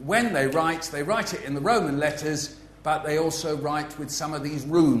when they write it in the Roman letters, but they also write with some of these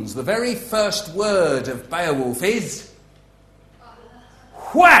runes. The very first word of Beowulf is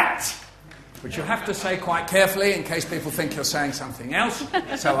what? Which you have to say quite carefully in case people think you're saying something else.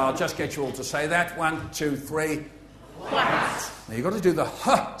 So I'll just get you all to say that. 1, 2, 3. What? Now you've got to do the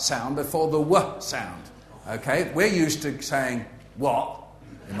h sound before the w sound. Okay? We're used to saying what,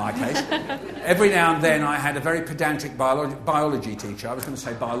 in my case. Every now and then I had a very pedantic biology teacher. I was going to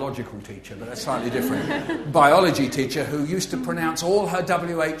say biological teacher, but that's slightly different. Biology teacher who used to pronounce all her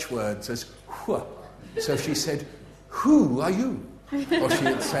WH words as wh. So she said, who are you? Or she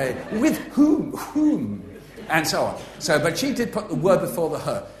would say, with whom, and so on. But she did put the word before the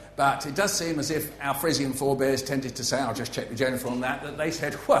h. But it does seem as if our Frisian forebears tended to say, I'll just check with Jennifer on that they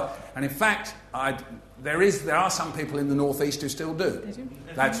said wh. And in fact, there are some people in the northeast who still do.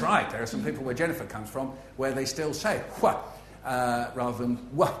 That's right. There are some people where Jennifer comes from where they still say wh rather than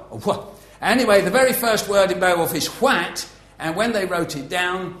wh or wh. Anyway, the very first word in Beowulf is what, and when they wrote it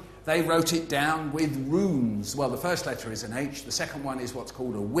down with runes. Well, the first letter is an H, the second one is what's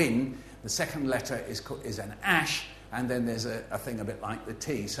called a win, the second letter is an ash, and then there's a thing a bit like the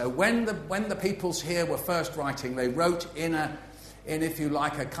T. So when the peoples here were first writing, they wrote in, if you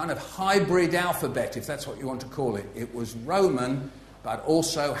like, a kind of hybrid alphabet, if that's what you want to call it. It was Roman, but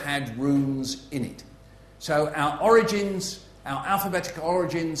also had runes in it. So our alphabetical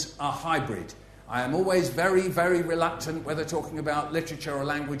origins are hybrid. I am always very, very reluctant, whether talking about literature or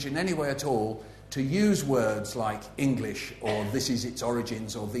language in any way at all, to use words like English or this is its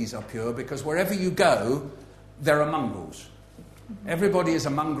origins or these are pure, because wherever you go, there are mongrels. Everybody is a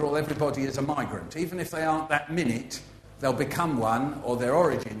mongrel, everybody is a migrant. Even if they aren't that minute, they'll become one, or their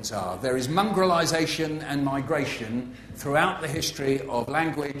origins are. There is mongrelization and migration throughout the history of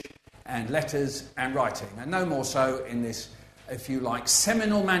language and letters and writing, and no more so in this, if you like,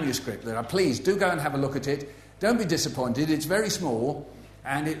 seminal manuscript. Please do go and have a look at it. Don't be disappointed, it's very small,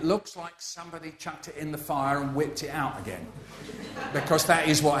 and it looks like somebody chucked it in the fire and whipped it out again, because that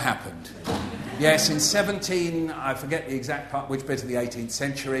is what happened. Yes, in I forget the exact part, which bit of the 18th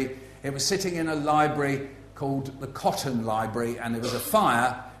century, it was sitting in a library called the Cotton Library, and there was a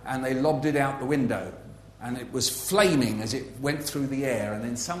fire, and they lobbed it out the window, and it was flaming as it went through the air, and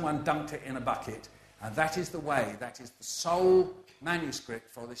then someone dumped it in a bucket, and that is the sole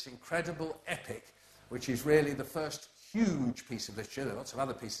manuscript for this incredible epic, which is really the first huge piece of literature. There are lots of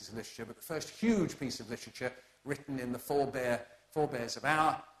other pieces of literature, but the first huge piece of literature written in the forebears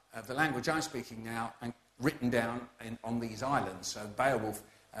of the language I'm speaking now, and written down on these islands. So Beowulf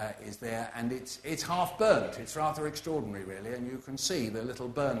is there, and it's half burnt. It's rather extraordinary, really, and you can see the little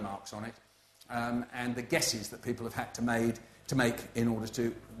burn marks on it, and the guesses that people have had to make in order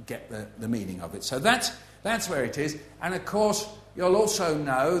to get the meaning of it. So that's That's where it is. And of course, you'll also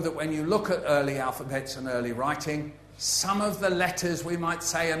know that when you look at early alphabets and early writing, some of the letters, we might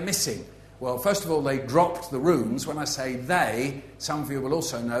say, are missing. Well, first of all, they dropped the runes. When I say they, some of you will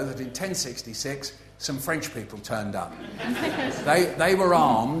also know that in 1066, some French people turned up. They were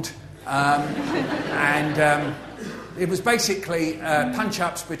armed, and it was basically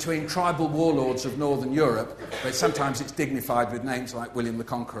punch-ups between tribal warlords of Northern Europe, but sometimes it's dignified with names like William the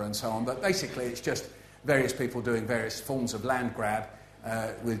Conqueror and so on, but basically it's just various people doing various forms of land grab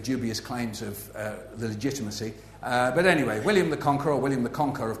with dubious claims of the legitimacy. But anyway, William the Conqueror, or William the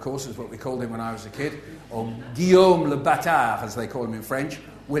Conqueror, of course, is what we called him when I was a kid, or Guillaume le Bâtard, as they call him in French,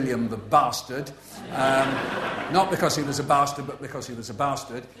 William the Bastard. Not because he was a bastard, but because he was a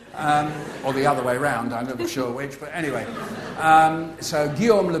bastard. Or the other way round, I'm never sure which, but anyway. So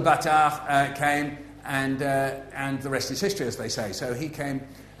Guillaume le Bâtard came, and the rest is history, as they say. So he came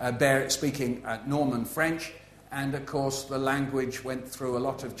speaking Norman French, and of course the language went through a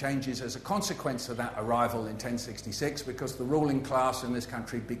lot of changes as a consequence of that arrival in 1066, because the ruling class in this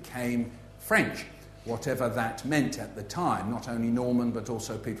country became French, whatever that meant at the time, not only Norman but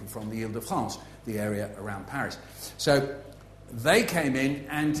also people from the Ile-de-France, the area around Paris. So they came in,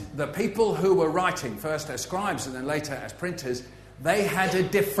 and the people who were writing, first as scribes and then later as printers, they had a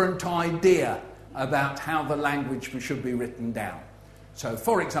different idea about how the language should be written down. So,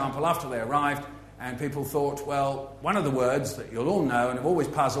 for example, after they arrived, and people thought, well, one of the words that you'll all know and have always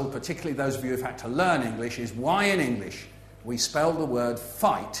puzzled, particularly those of you who've had to learn English, is why in English we spell the word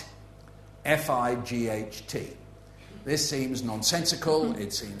fight F-I-G-H-T. This seems nonsensical,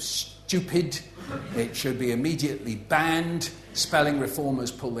 it seems stupid, it should be immediately banned. Spelling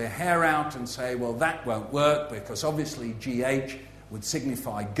reformers pull their hair out and say, well, that won't work, because obviously G-H would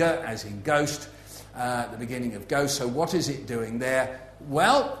signify G, as in ghost, the beginning of ghost. So what is it doing there?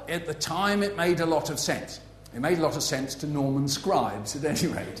 Well, at the time it made a lot of sense. It made a lot of sense to Norman scribes, at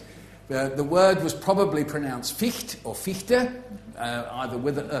any rate. The word was probably pronounced ficht or fichte, either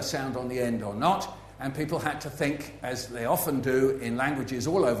with a sound on the end or not, and people had to think, as they often do in languages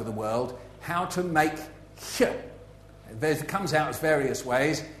all over the world, how to make ch. It comes out as various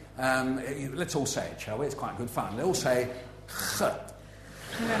ways. Let's all say it, shall we? It's quite good fun. They all say ch.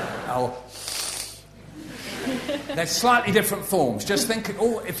 Or they're slightly different forms. Just think,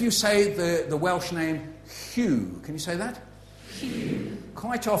 if you say the Welsh name Hugh, can you say that? Hugh.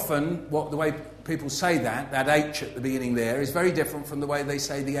 Quite often, the way people say that H at the beginning there, is very different from the way they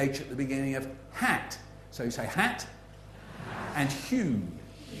say the H at the beginning of hat. So you say hat and Hugh.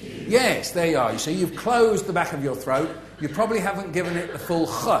 Yes, there you are. You see, you've closed the back of your throat. You probably haven't given it the full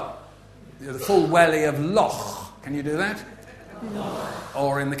ch, the full welly of loch. Can you do that? Loch.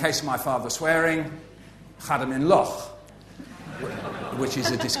 Or in the case of my father swearing, chadam in loch, which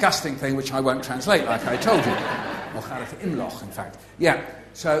is a disgusting thing which I won't translate, like I told you. Or chadam in loch, in fact. Yeah,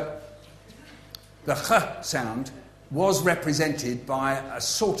 so the ch sound was represented by a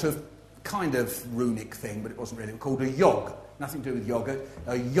sort of kind of runic thing, but it wasn't really, called a yog. Nothing to do with yogurt,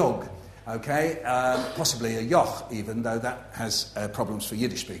 a yog, okay? Possibly a yoch even, though that has problems for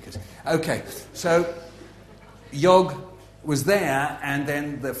Yiddish speakers. Okay, so yog was there, and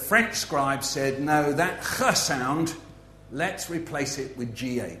then the French scribe said, no, that ch sound, let's replace it with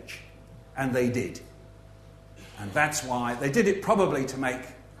GH. And they did. And that's why, they did it probably to make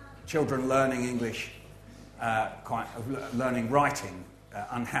children learning English, learning writing,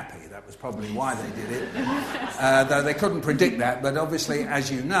 unhappy. That was probably why they did it. Though they couldn't predict that, but obviously,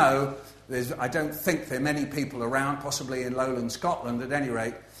 as you know, I don't think there are many people around, possibly in lowland Scotland at any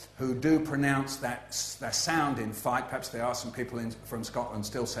rate, who do pronounce that sound in fight. Perhaps there are some people from Scotland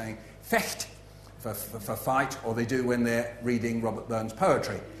still saying fecht for fight, or they do when they're reading Robert Burns'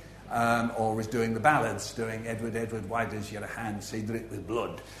 poetry, or is doing the ballads, doing Edward, why does your hand see drip with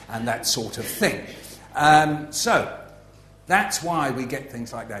blood, and that sort of thing. So that's why we get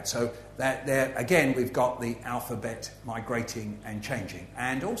things like that. So that there, again, we've got the alphabet migrating and changing.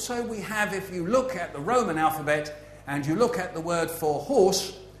 And also we have, if you look at the Roman alphabet and you look at the word for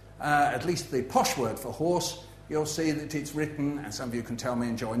horse, at least the posh word for horse, you'll see that it's written, and some of you can tell me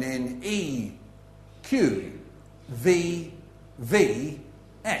and join in, E, Q, V, V,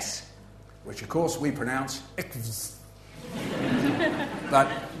 S, which of course we pronounce X. But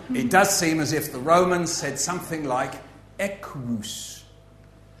it does seem as if the Romans said something like equus.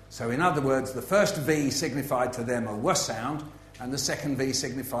 So in other words, the first V signified to them a W sound, and the second V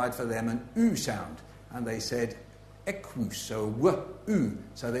signified for them an U sound. And they said equus, so W, U.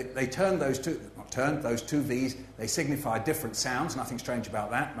 So they turned those two Vs, they signify different sounds, nothing strange about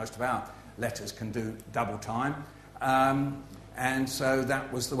that. Most of our letters can do double time. And so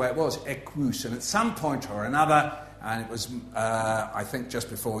that was the way it was, equus. And at some point or another, and it was, I think,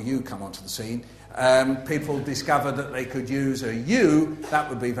 just before you come onto the scene, people discovered that they could use a U. That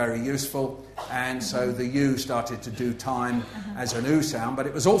would be very useful. And so the U started to do time as an U sound, but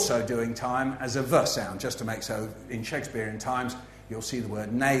it was also doing time as a V sound, just to make so in Shakespearean times, you'll see the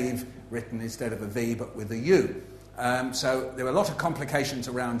word knave written instead of a V, but with a U. So there were a lot of complications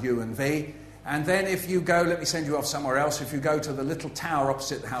around U and V. And then if you go, let me send you off somewhere else, if you go to the little tower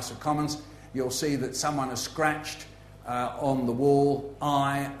opposite the House of Commons, you'll see that someone has scratched on the wall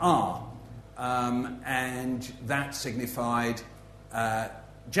IR. And that signified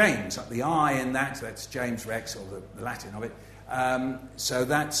James. The I in that's James Rex, or the Latin of it. So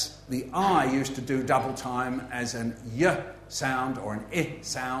that's the I used to do double time as an Y sound or an I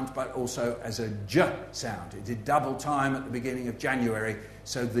sound, but also as a J sound. It did double time at the beginning of January.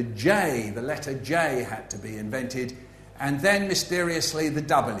 So the J, the letter J, had to be invented. And then, mysteriously, the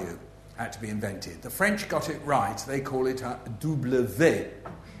W had to be invented. The French got it right. They call it a W,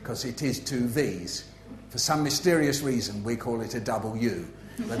 because it is two V's. For some mysterious reason, we call it a W.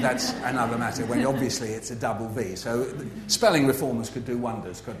 But that's another matter, when obviously it's a double V. So spelling reformers could do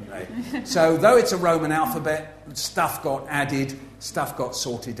wonders, couldn't they? So though it's a Roman alphabet, stuff got added, stuff got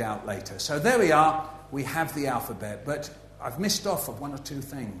sorted out later. So there we are, we have the alphabet. But I've missed off of one or two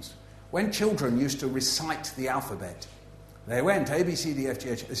things. When children used to recite the alphabet, they went A, B, C, D, F, G,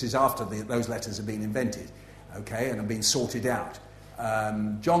 H. This is after those letters have been invented, okay, and have been sorted out.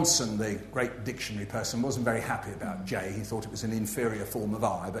 Johnson, the great dictionary person, wasn't very happy about J. He thought it was an inferior form of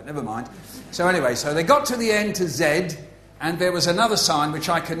I, but never mind. So anyway, so they got to the end to Z, and there was another sign which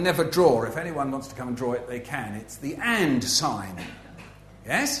I can never draw. If anyone wants to come and draw it, they can. It's the AND sign.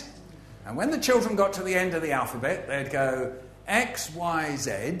 Yes? And when the children got to the end of the alphabet, they'd go X, Y,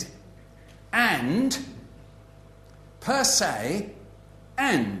 Z, and, per se,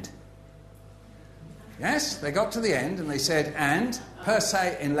 and. Yes, they got to the end and they said and. Per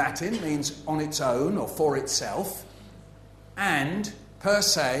se in Latin means on its own or for itself. And, per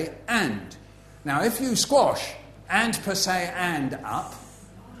se, and. Now, if you squash and, per se, and up,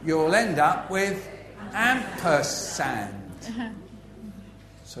 you'll end up with ampersand.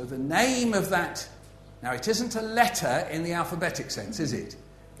 So the name of that... Now, it isn't a letter in the alphabetic sense, is it?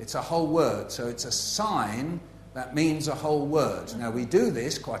 It's a whole word. So it's a sign that means a whole word. Now, we do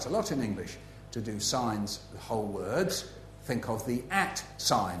this quite a lot in English. To do signs, the whole words, think of the at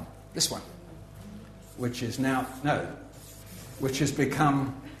sign, this one, which is now, which has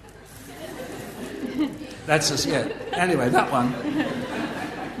become, that's, anyway, that one,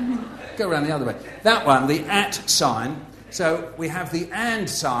 go around the other way, that one, the at sign, so we have the and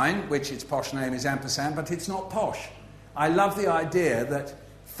sign, which its posh name is ampersand, but it's not posh. I love the idea that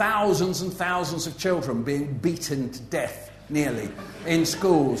thousands and thousands of children being beaten to death, nearly, in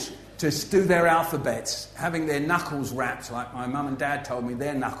schools, to do their alphabets, having their knuckles wrapped, like my mum and dad told me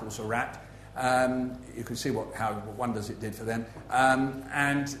their knuckles are wrapped. You can see what wonders it did for them.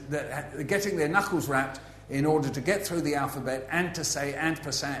 And getting their knuckles wrapped in order to get through the alphabet and to say and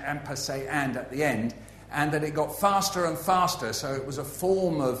per se and at the end, and that it got faster and faster, so it was a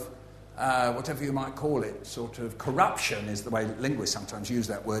form of, whatever you might call it, sort of corruption is the way linguists sometimes use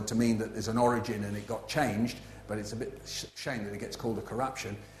that word to mean that there's an origin and it got changed, but it's a bit shame that it gets called a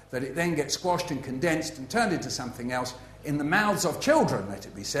corruption. That it then gets squashed and condensed and turned into something else in the mouths of children, let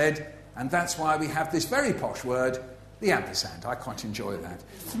it be said, and that's why we have this very posh word, the ampersand. I quite enjoy that.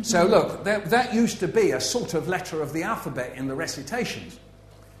 So look, that used to be a sort of letter of the alphabet in the recitations.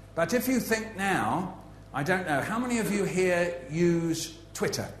 But if you think now, I don't know, how many of you here use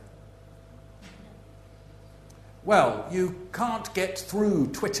Twitter? Well, you can't get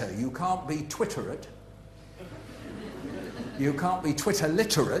through Twitter. You can't be Twitterate. You can't be Twitter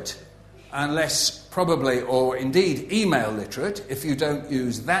literate unless probably, or indeed email literate, if you don't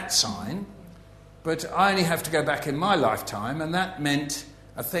use that sign. But I only have to go back in my lifetime, and that meant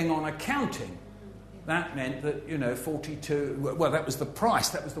a thing on accounting. That meant that, 42... Well, that was the price.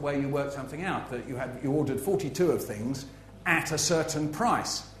 That was the way you worked something out, that you ordered 42 of things at a certain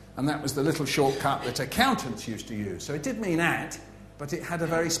price. And that was the little shortcut that accountants used to use. So it did mean at, but it had a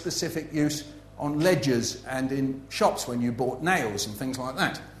very specific use on ledgers and in shops when you bought nails and things like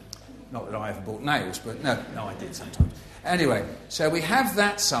that. Not that I ever bought nails, but no, I did sometimes. Anyway, so we have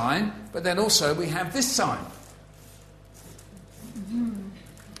that sign, but then also we have this sign,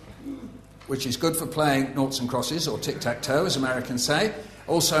 which is good for playing noughts and crosses, or tic-tac-toe, as Americans say.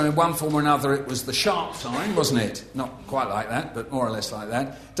 Also, in one form or another, it was the sharp sign, wasn't it? Not quite like that, but more or less like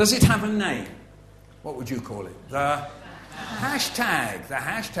that. Does it have a name? What would you call it? The Hashtag, the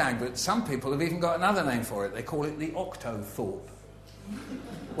hashtag, but some people have even got another name for it. They call it the octothorpe.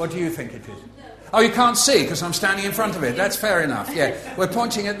 What do you think it is? Oh, you can't see because I'm standing in front of it. That's fair enough, yeah. We're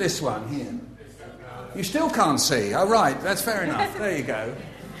pointing at this one here. You still can't see. Oh, right, that's fair enough. There you go.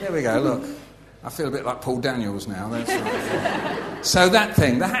 There we go, look. I feel a bit like Paul Daniels now. That's right. So that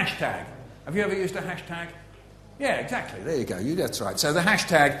thing, the hashtag. Have you ever used a hashtag? Yeah, exactly. There you go. That's right. So the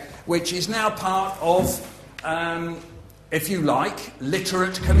hashtag, which is now part of, if you like,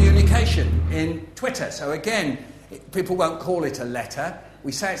 literate communication in Twitter. So again, people won't call it a letter.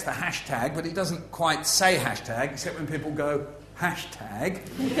 We say it's the hashtag, but it doesn't quite say hashtag, except when people go hashtag.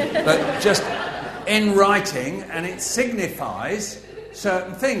 But just in writing, and it signifies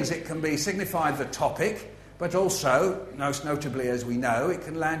certain things. It can signify the topic, but also, most notably as we know, it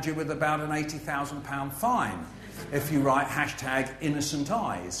can land you with about an £80,000 fine if you write hashtag innocent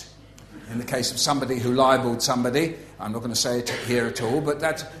eyes. In the case of somebody who libelled somebody, I'm not going to say it here at all,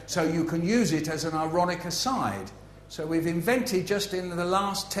 but so you can use it as an ironic aside. So we've invented, just in the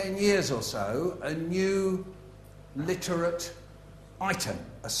last 10 years or so, a new literate item,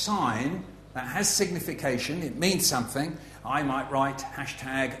 a sign that has signification, it means something. I might write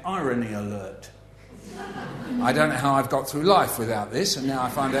hashtag irony alert. I don't know how I've got through life without this, and now I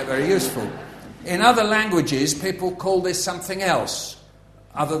find that very useful. In other languages, people call this something else.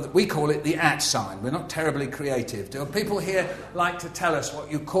 We call it the @ sign. We're not terribly creative. Do people here like to tell us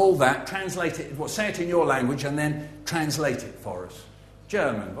what you call that? Translate it, say it in your language and then translate it for us.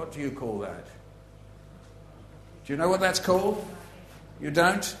 German, what do you call that? Do you know what that's called? You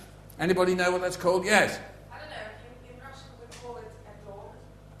don't? Anybody know what that's called? Yes? I don't know. In Russian we call it a dog.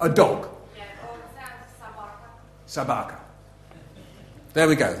 A dog? Yeah, or it sounds Sabaka. There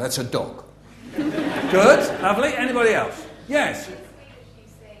we go, that's a dog. Good, lovely. Anybody else? Yes? In Swedish you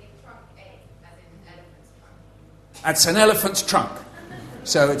say trunk egg, as in elephant's trunk. That's an elephant's trunk.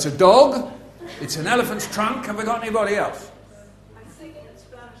 So it's a dog, it's an elephant's trunk. Have we got anybody else? I think in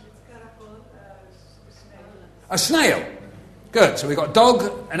Spanish it's caracol, snail. A snail. Good. So we've got dog,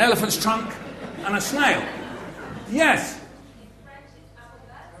 an elephant's trunk, and a snail. Yes. In French it's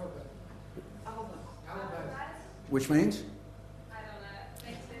alphabet. Which means? I don't know.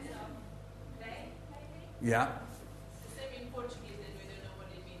 Makes sense of play, maybe? Yeah. It's the same in Portuguese and we don't know what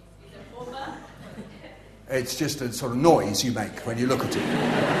it means. Is it boba? It's just a sort of noise you make when you look at it.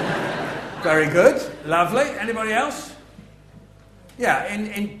 Very good. Lovely. Anybody else? Yeah.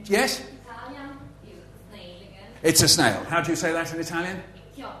 Yes? Italian is snail again. It's a snail. How do you say that in Italian?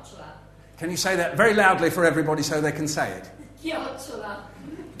 Chiocciola. Can you say that very loudly for everybody so they can say it? Chiocciola.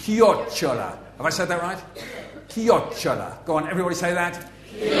 Chiocciola. Have I said that right? Chiocciola. Go on, everybody say that.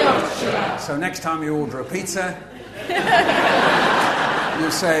 Chiocciola. So next time you order a pizza,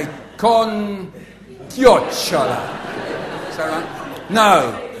 you say con chiocciola. Is that right?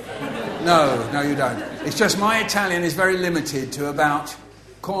 No, you don't. It's just my Italian is very limited to about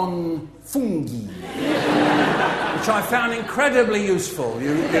con funghi, which I found incredibly useful.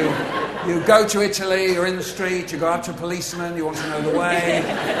 You go to Italy, you're in the street, you go up to a policeman, you want to know the way,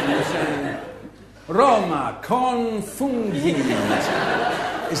 and you say, Roma con funghi.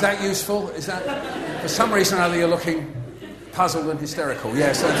 Is that useful? Is that, for some reason or other, you're looking puzzled and hysterical.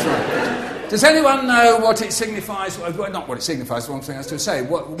 Yes, that's right. Does anyone know what it signifies? Well, not what it signifies, one thing I was to say.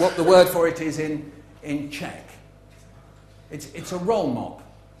 What the word for it is in Czech? It's a roll mop.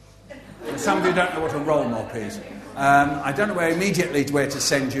 Some of you don't know what a roll mop is. I don't know immediately where to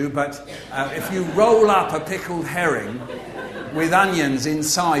send you, but if you roll up a pickled herring with onions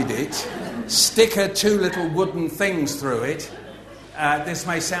inside it, stick two little wooden things through it, this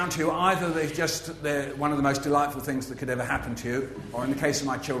may sound to you either they're one of the most delightful things that could ever happen to you, or in the case of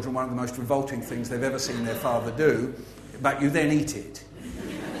my children, one of the most revolting things they've ever seen their father do, but you then eat it.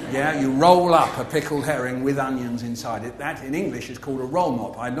 Yeah, you roll up a pickled herring with onions inside it. That, in English, is called a roll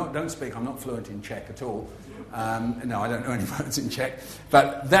mop. I'm not fluent in Czech at all. No, I don't know any words in Czech.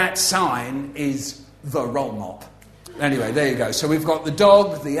 But that sign is the roll mop. Anyway, there you go. So we've got the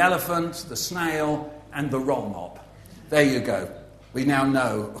dog, the elephant, the snail, and the roll mop. There you go. We now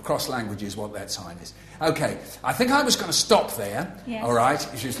know across languages what that sign is. Okay, I think I was going to stop there. Yes. All right,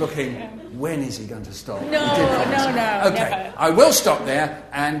 she's looking, when is he going to stop? No. Okay, Never. I will stop there,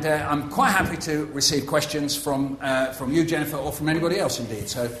 and I'm quite happy to receive questions from you, Jennifer, or from anybody else indeed.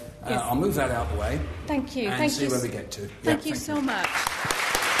 So Yes. I'll move that out of the way. Thank you. And see where we get to. Thank you so much.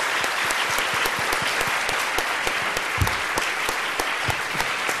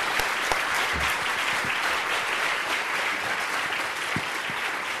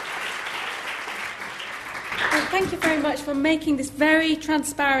 Well, thank you very much for making this very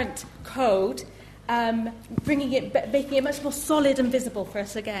transparent code. making it much more solid and visible for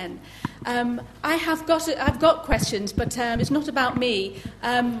us again. I've got questions, but it's not about me.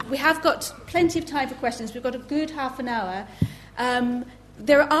 We have got plenty of time for questions. We've got a good half an hour.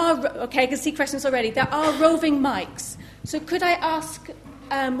 There are, I can see questions already. There are roving mics. So could I ask,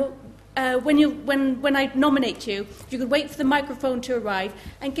 when I nominate you, if you could wait for the microphone to arrive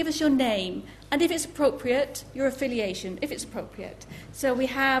and give us your name, and if it's appropriate, your affiliation, if it's appropriate. So we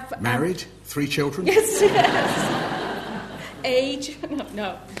have... Married? 3 children? Yes, yes. Age?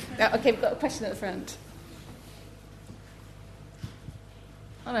 No. Okay, we've got a question at the front.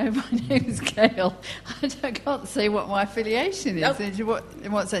 Hello, my name is Gail. I can't say what my affiliation is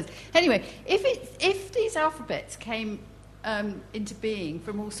in what sense. Anyway, if these alphabets came into being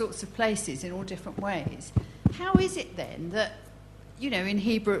from all sorts of places in all different ways, how is it then that, in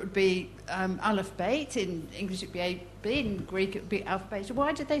Hebrew it would be alphabet, in English it would be A, B, in Greek it would be alphabet?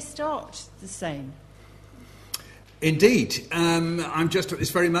 Why did they start the same? Indeed. I'm just at this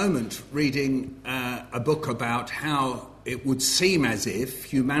very moment reading a book about how it would seem as if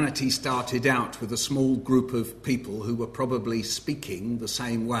humanity started out with a small group of people who were probably speaking the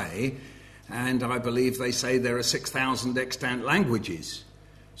same way, and I believe they say there are 6,000 extant languages.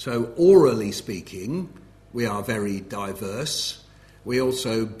 So orally speaking, we are very diverse. We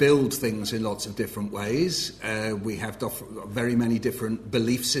also build things in lots of different ways. We have very many different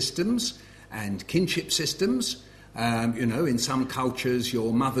belief systems and kinship systems. In some cultures,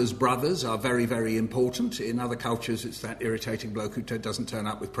 your mother's brothers are very, very important. In other cultures, it's that irritating bloke who doesn't turn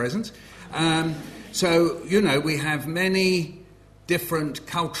up with presents. We have many different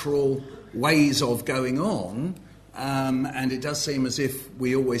cultural ways of going on, and it does seem as if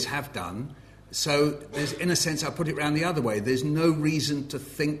we always have done. So, in a sense, I put it round the other way. There's no reason to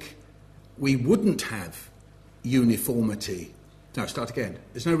think we wouldn't have uniformity. No, start again.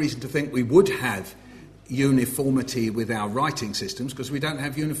 There's no reason to think we would have uniformity with our writing systems, because we don't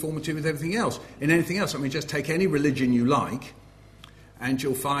have uniformity with everything else. In anything else, just take any religion you like, and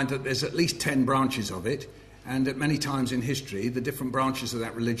you'll find that there's at least 10 branches of it, and at many times in history, the different branches of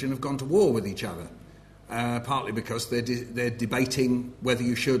that religion have gone to war with each other, partly because they're debating whether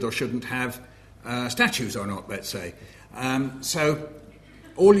you should or shouldn't have statues or not, let's say. So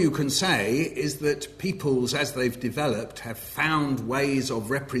all you can say is that peoples, as they've developed, have found ways of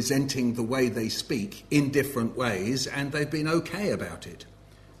representing the way they speak in different ways, and they've been okay about it.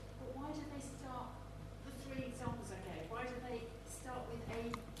 But why did they start, the 3 examples I gave, why did they start with A,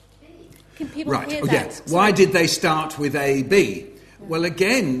 B? Can people hear that? Yeah. Why did they start with A, B? Well,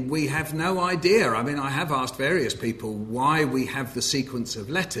 again, we have no idea. I have asked various people why we have the sequence of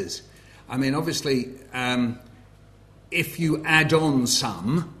letters. Obviously, if you add on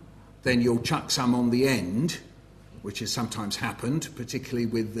some, then you'll chuck some on the end, which has sometimes happened, particularly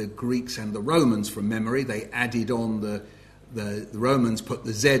with the Greeks and the Romans from memory. They added on the Romans put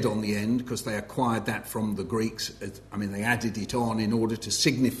the Z on the end because they acquired that from the Greeks. They added it on in order to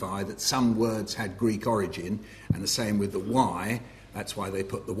signify that some words had Greek origin, and the same with the Y. That's why they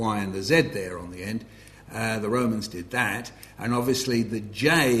put the Y and the Z there on the end. The Romans did that, and obviously the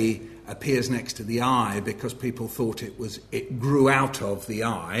J appears next to the I because people thought it grew out of the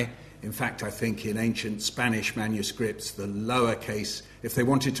I. In fact, I think in ancient Spanish manuscripts, the lowercase, if they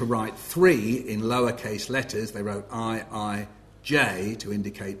wanted to write 3 in lowercase letters, they wrote I, J to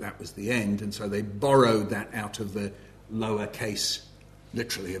indicate that was the end, and so they borrowed that out of the lowercase,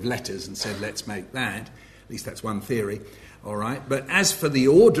 literally, of letters and said, let's make that. At least that's one theory. All right. But as for the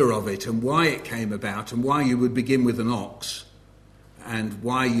order of it and why it came about and why you would begin with an ox and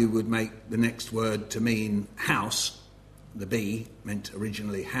why you would make the next word to mean house, the B meant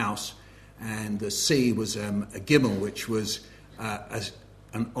originally house, and the C was a gimel, which was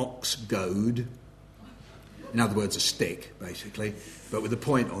an ox goad. In other words, a stick, basically, but with a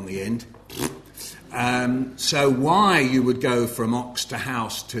point on the end. So why you would go from ox to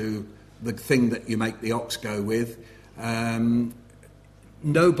house to the thing that you make the ox go with,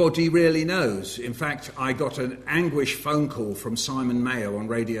 nobody really knows. In fact, I got an anguished phone call from Simon Mayo on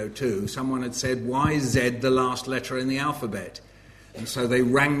Radio 2. Someone had said, why is Z the last letter in the alphabet? And so they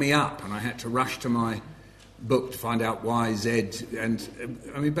rang me up, and I had to rush to my book to find out why Z.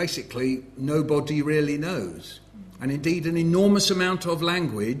 And, basically, nobody really knows. And indeed, an enormous amount of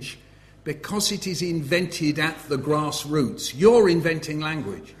language, because it is invented at the grassroots. You're inventing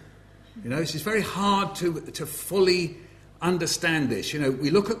language. This is very hard to fully understand this. We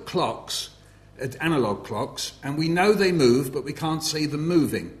look at clocks, at analog clocks, and we know they move, but we can't see them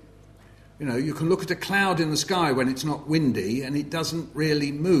moving. You can look at a cloud in the sky when it's not windy, and it doesn't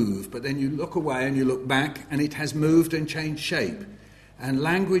really move, but then you look away and you look back, and it has moved and changed shape. And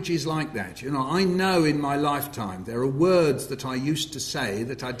language is like that. You know, I know in my lifetime there are words that I used to say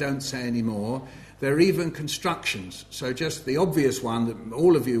that I don't say anymore. There are even constructions. So just the obvious one that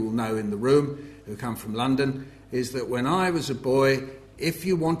all of you will know in the room who come from London is that when I was a boy, if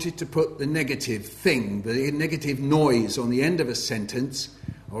you wanted to put the negative thing, the negative noise on the end of a sentence,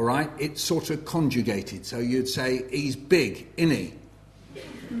 all right, it's sort of conjugated. So you'd say, he's big, isn't he?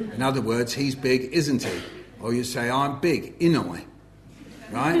 In other words, he's big, isn't he? Or you say, I'm big, innit I?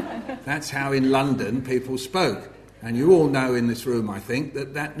 Right? That's how in London people spoke. And you all know in this room, I think,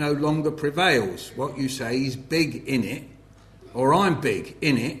 that no longer prevails. What you say is big, innit? Or I'm big,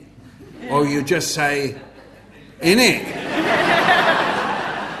 innit? Or you just say, innit?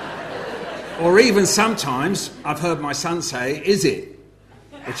 Or even sometimes, I've heard my son say, is it?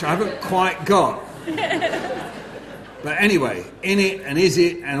 Which I haven't quite got. But anyway, in it and is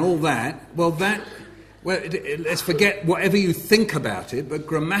it and all that, let's forget whatever you think about it, but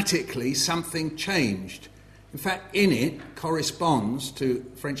grammatically something changed. In fact, in it corresponds to,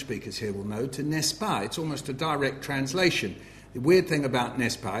 French speakers here will know, to n'est-ce pas. It's almost a direct translation. The weird thing about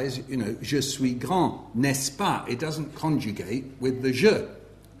n'est-ce pas is, you know, je suis grand, n'est-ce pas? It doesn't conjugate with the je.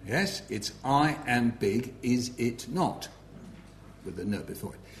 Yes, it's I am big, is it not? With the ne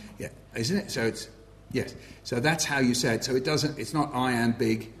before it. Yeah, isn't it? So it's, yes. So that's how you say it. So it's not I am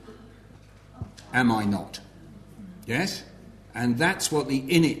big, am I not? Yes? And that's what the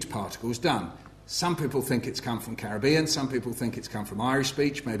in it particle's done. Some people think it's come from Caribbean, some people think it's come from Irish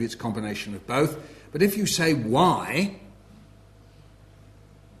speech, maybe it's a combination of both. But if you say why,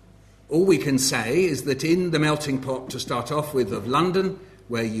 all we can say is that in the melting pot, to start off with, of London,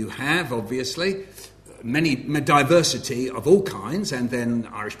 where you have, obviously, many diversity of all kinds, and then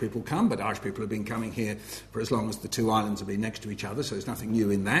Irish people come, but Irish people have been coming here for as long as the two islands have been next to each other, so there's nothing new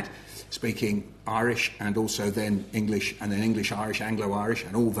in that, speaking Irish and also then English, and then English-Irish, Anglo-Irish,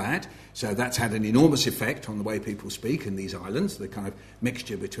 and all that. So that's had an enormous effect on the way people speak in these islands, the kind of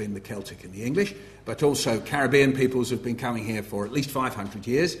mixture between the Celtic and the English, but also Caribbean peoples have been coming here for at least 500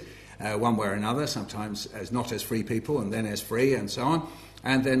 years, one way or another, sometimes as not as free people and then as free and so on.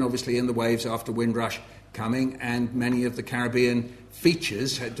 And then obviously in the waves after Windrush coming, and many of the Caribbean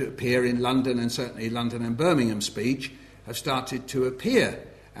features had to appear in London, and certainly London and Birmingham speech have started to appear.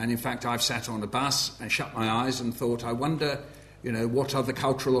 And in fact, I've sat on a bus and shut my eyes and thought, I wonder, you know, what are the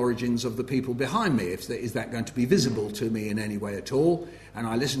cultural origins of the people behind me? Is that going to be visible to me in any way at all? And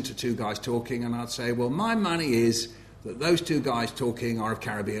I listened to two guys talking, and I'd say, well, my money is that those two guys talking are of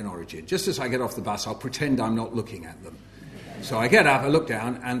Caribbean origin. Just as I get off the bus, I'll pretend I'm not looking at them. So I get up, I look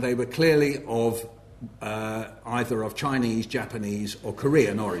down, and they were clearly of either of Chinese, Japanese, or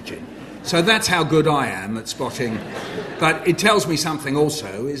Korean origin. So that's how good I am at spotting. But it tells me something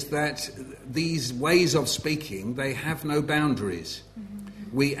also, is that these ways of speaking, they have no boundaries.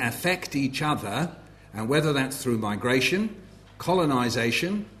 We affect each other, and whether that's through migration,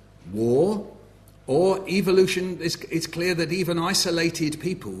 colonisation, war, or evolution, it's clear that even isolated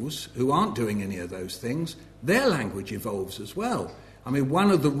peoples who aren't doing any of those things, their language evolves as well. I mean, one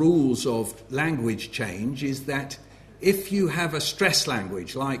of the rules of language change is that if you have a stress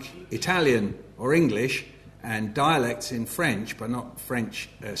language like Italian or English and dialects in French, but not French,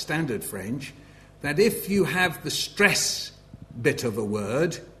 standard French, that if you have the stress bit of a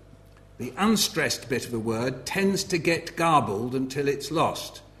word, the unstressed bit of a word tends to get garbled until it's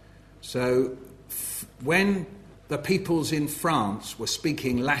lost. So when the peoples in France were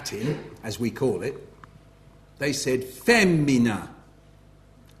speaking Latin, as we call it, they said femmina.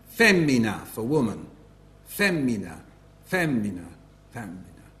 Femmina for woman. Femmina. Femmina. Femmina.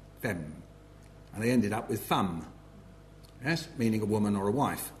 Fem. And they ended up with femme. Yes? Meaning a woman or a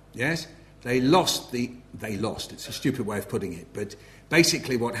wife. Yes? They lost, it's a stupid way of putting it, but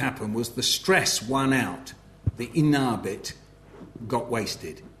basically what happened was the stress won out. The ina bit got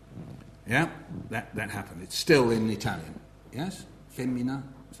wasted. Yeah? That happened. It's still in Italian. Yes? Femmina?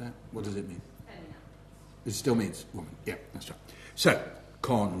 Is that, what does it mean? Femina. It still means woman. Yeah, that's right. So,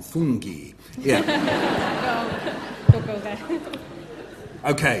 confunghi. Yeah. Don't go there.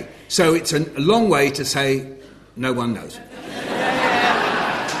 Okay, so it's a long way to say no one knows.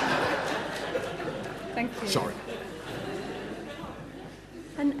 Thank you. Sorry.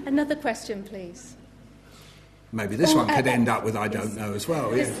 And another question, please. Maybe this one could end up with I don't know as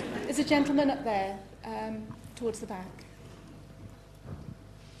well. Yeah. There's a gentleman up there, towards the back.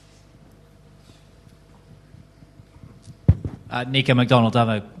 Nico MacDonald,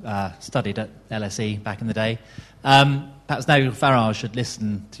 I studied at LSE back in the day. Perhaps Nigel Farage should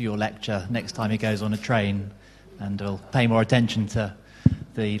listen to your lecture next time he goes on a train and will pay more attention to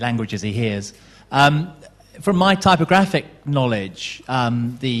the languages he hears. From my typographic knowledge,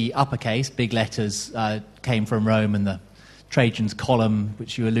 the uppercase, big letters, came from Rome, and the Trajan's column,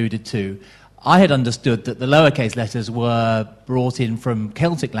 which you alluded to. I had understood that the lowercase letters were brought in from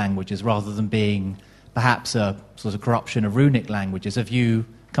Celtic languages rather than being perhaps a sort of corruption of runic languages. Have you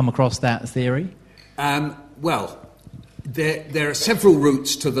come across that theory? Well, there are several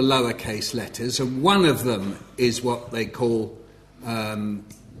routes to the lowercase letters, and one of them is what they call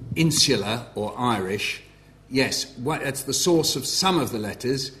insular or Irish. Yes, that's the source of some of the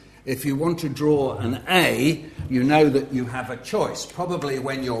letters. If you want to draw an A, you know that you have a choice. Probably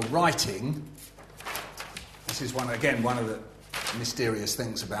when you're writing, this is one of the mysterious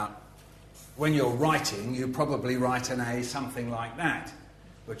things about when you're writing, you probably write an A something like that.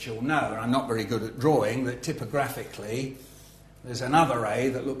 But you'll know, and I'm not very good at drawing, that typographically there's another A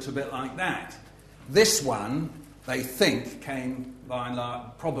that looks a bit like that. This one, they think, came by and large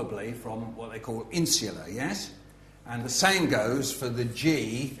probably from what they call insular, yes? And the same goes for the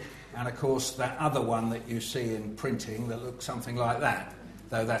G, and of course that other one that you see in printing that looks something like that,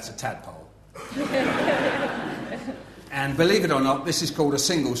 though that's a tadpole. And believe it or not, this is called a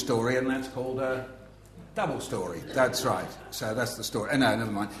single story, and that's called a double story. That's right. So that's the story. No,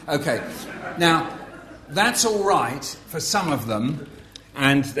 never mind. Okay. Now, that's all right for some of them,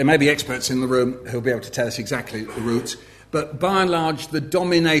 and there may be experts in the room who'll be able to tell us exactly the roots, but by and large, the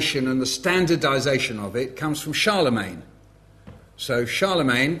domination and the standardisation of it comes from Charlemagne. So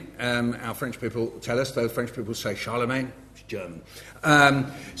Charlemagne, our French people tell us, though French people say Charlemagne, it's German.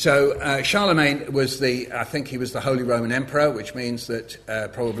 Charlemagne was I think he was the Holy Roman Emperor, which means that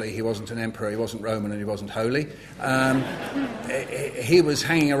probably he wasn't an emperor, he wasn't Roman, and he wasn't holy. He was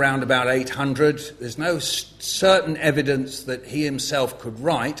hanging around about 800. There's no certain evidence that he himself could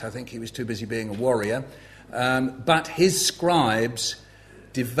write. I think he was too busy being a warrior. But his scribes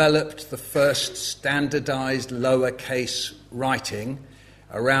developed the first standardised lowercase writing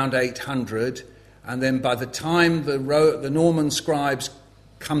around 800, and then by the time the Norman scribes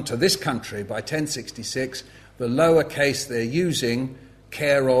come to this country by 1066, the lowercase they're using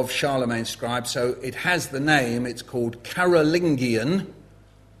care of Charlemagne's scribe, so it has the name. It's called Carolingian.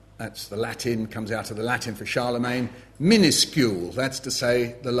 That's the Latin, comes out of the Latin for Charlemagne. Minuscule, that's to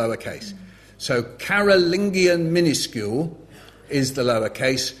say the lowercase. So Carolingian minuscule is the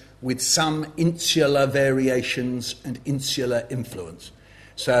lowercase with some insular variations and insular influence.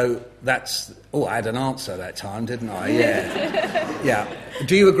 So that's... Oh, I had an answer that time, didn't I? Yeah. Yeah.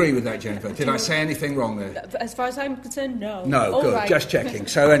 Do you agree with that, Jennifer? Did I say anything wrong there? As far as I'm concerned, no. No, all good. Right. Just checking.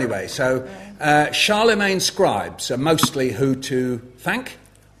 So anyway, Charlemagne's scribes are mostly who to thank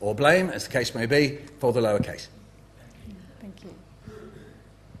or blame, as the case may be, for the lowercase. Thank you.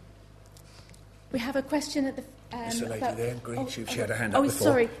 We have a question at the... There's the lady there in green. She had her hand up before.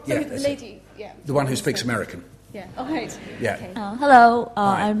 Sorry, yeah, the lady. Yeah. The one who speaks American. Yeah. Oh, right. Yeah. Okay. Hello.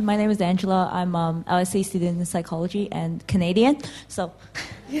 My name is Angela. I'm LSE student in psychology and Canadian. So.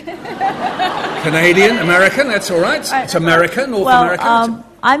 Canadian, American. That's all right. It's America, North America.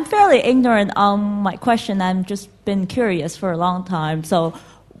 I'm fairly ignorant on my question. I've just been curious for a long time. So,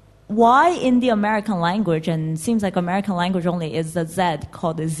 why in the American language, and it seems like American language only, is the Z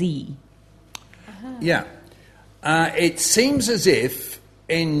called a Z? Uh-huh. Yeah. It seems as if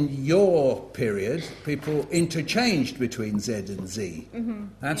in your period people interchanged between Z and Z. Mm-hmm.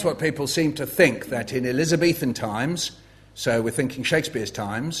 That's what people seem to think, that in Elizabethan times, so we're thinking Shakespeare's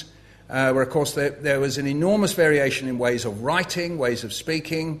times, where of course there was an enormous variation in ways of writing, ways of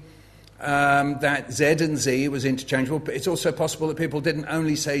speaking, that Z and Z was interchangeable. But it's also possible that people didn't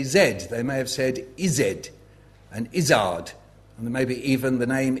only say Z, they may have said Ized and Izard. And maybe even the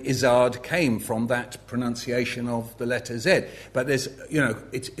name Izard came from that pronunciation of the letter Z. But there's,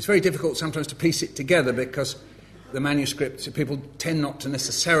 it's very difficult sometimes to piece it together because the manuscripts, people tend not to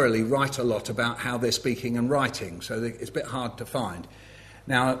necessarily write a lot about how they're speaking and writing, so it's a bit hard to find.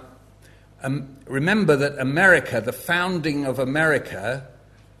 Now, remember that America, the founding of America,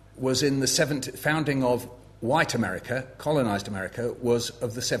 was in the founding of white America, colonized America, was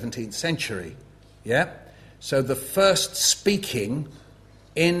of the 17th century. Yeah? So the first speaking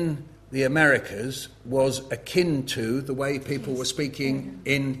in the Americas was akin to the way people were speaking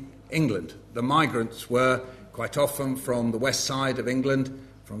in England. The migrants were quite often from the west side of England,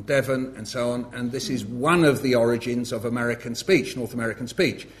 from Devon and so on, and this is one of the origins of American speech, North American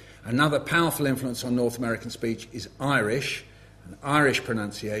speech. Another powerful influence on North American speech is Irish, and Irish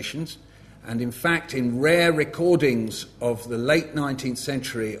pronunciations. And in fact, in rare recordings of the late 19th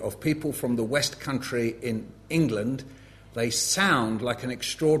century of people from the West Country in England, they sound like an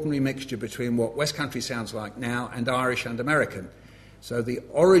extraordinary mixture between what West Country sounds like now and Irish and American. So the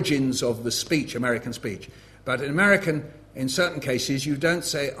origins of the speech, American speech. But in American, in certain cases, you don't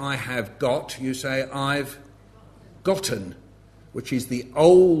say I have got, you say I've gotten, which is the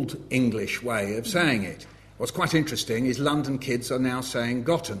old English way of saying it. What's quite interesting is London kids are now saying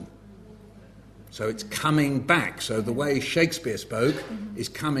gotten. So it's coming back. So the way Shakespeare spoke is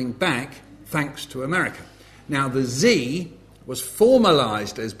coming back thanks to America. Now the Z was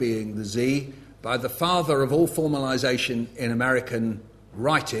formalised as being the Z by the father of all formalisation in American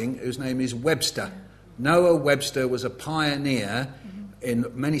writing, whose name is Webster. Noah Webster was a pioneer in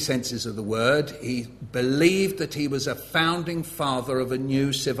many senses of the word. He believed that he was a founding father of a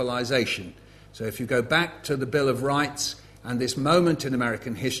new civilization. So if you go back to the Bill of Rights and this moment in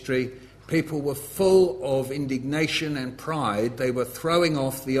American history, people were full of indignation and pride. They were throwing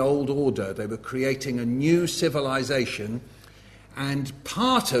off the old order. They were creating a new civilization. And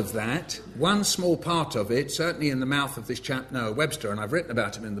part of that, one small part of it, certainly in the mouth of this chap Noah Webster, and I've written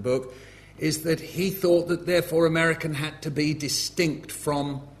about him in the book, is that he thought that therefore American had to be distinct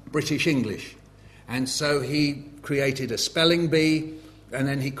from British English. And so he created a spelling bee, and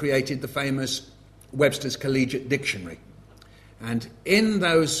then he created the famous Webster's Collegiate Dictionary. And in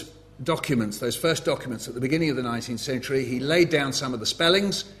those documents, those first documents at the beginning of the 19th century, he laid down some of the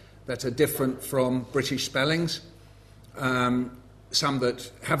spellings that are different from British spellings, some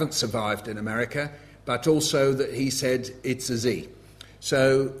that haven't survived in America, but also that he said it's a Z.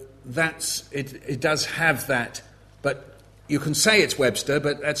 So that's it does have that, but you can say it's Webster,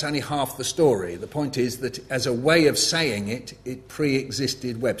 but that's only half the story. The point is that as a way of saying it, it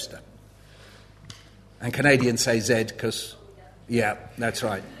pre-existed Webster. And Canadians say Z because, yeah, that's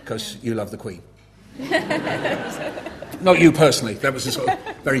right, because you love the Queen. Not you personally, that was a sort of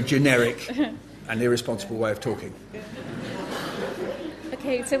very generic and irresponsible way of talking.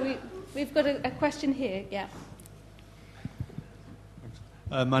 Okay, so we've got a question here, yeah.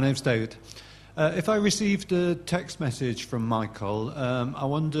 My name's David. If I received a text message from Michael, I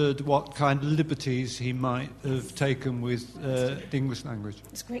wondered what kind of liberties he might have taken with the English language.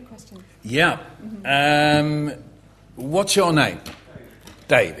 It's a great question. Yeah. What's your name?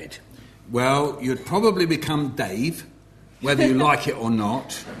 David. Well, you'd probably become Dave, whether you like it or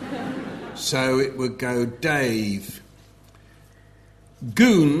not. So it would go Dave.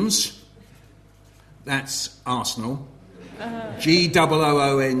 Goons, that's Arsenal.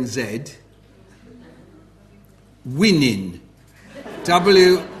 G-O-O-N-Z. Winning.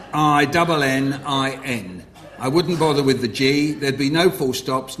 W-I-N-N-I-N. I wouldn't bother with the G. There'd be no full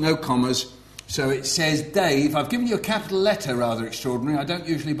stops, no commas. So it says Dave. I've given you a capital letter, rather extraordinary. I don't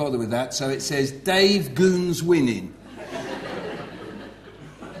usually bother with that. So it says Dave Goons Winning.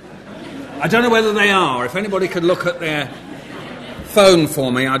 I don't know whether they are. If anybody could look at their phone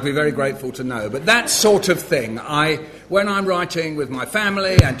for me, I'd be very grateful to know. But that sort of thing, when I'm writing with my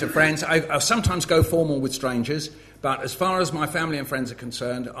family and to friends, I sometimes go formal with strangers, but as far as my family and friends are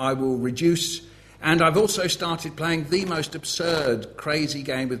concerned, I will reduce. And I've also started playing the most absurd, crazy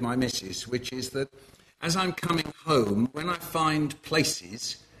game with my missus, which is that as I'm coming home, when I find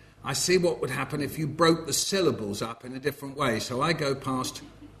places, I see what would happen if you broke the syllables up in a different way. So I go past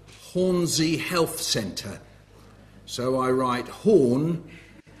Hornsey Health Centre. So I write Horn,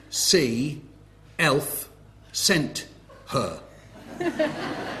 see, elf, sent her.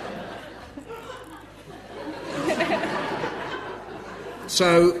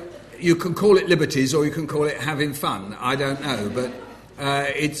 So you can call it liberties or you can call it having fun. I don't know, but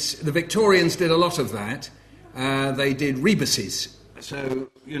the Victorians did a lot of that. They did rebuses. So,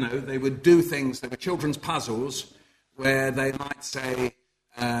 they would do things. There were children's puzzles where they might say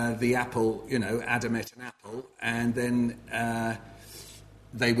the apple, Adam ate an apple, and then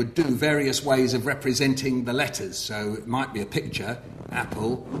they would do various ways of representing the letters. So it might be a picture,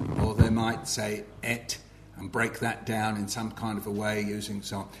 apple, or they might say et, and break that down in some kind of a way using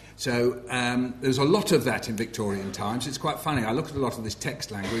so on. So there's a lot of that in Victorian times. It's quite funny. I look at a lot of this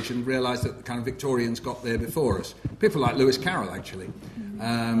text language and realise that the kind of Victorians got there before us. People like Lewis Carroll, actually.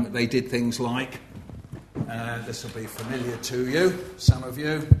 They did things like, this will be familiar to you, some of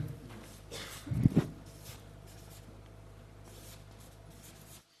you.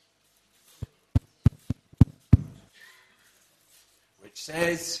 Which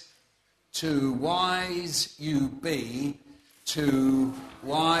says, to wise you be, to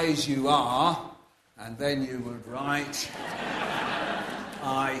wise you are, and then you would write,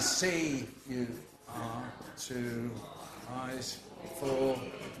 I see you are too wise for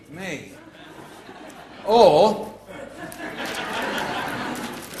me. Or,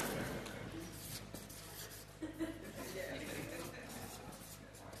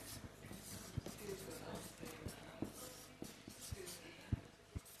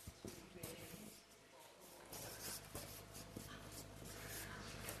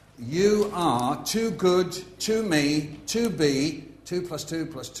 You are too good to me to be 2 plus 2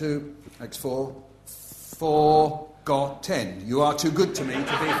 plus 2 makes 4. Forgotten. You are too good to me to be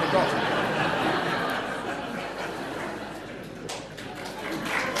forgotten.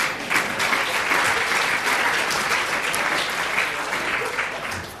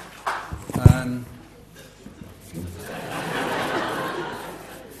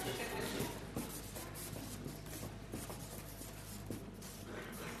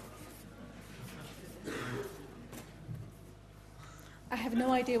 I have no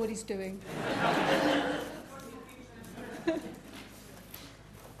idea what he's doing.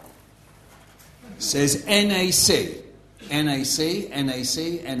 Says NAC. NAC,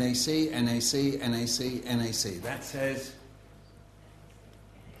 NAC, NAC, NAC, NAC, NAC. That says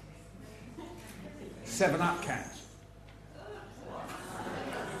 7-Up cans.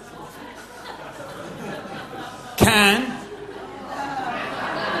 Can.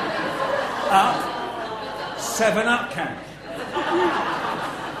 Up. 7-Up can.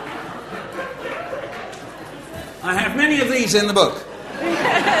 I have many of these in the book.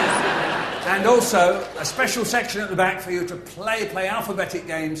 And also a special section at the back for you to play alphabetic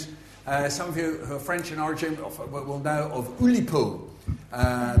games. Some of you who are French in origin will know of Oulipo.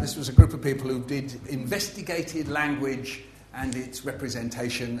 This was a group of people who did investigated language and its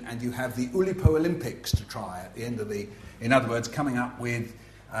representation, and you have the Oulipo Olympics to try at the end of the... In other words, coming up with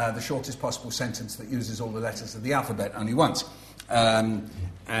the shortest possible sentence that uses all the letters of the alphabet only once. And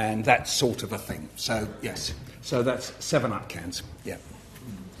that sort of a thing. So, yes. So that's 7-Up cans. Yeah.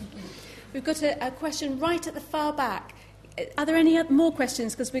 We've got a question right at the far back. Are there any more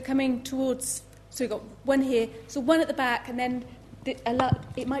questions? Because we're coming towards... So we've got one here, so one at the back, and then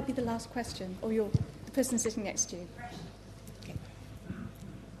it might be the last question, or the person sitting next to you. Okay.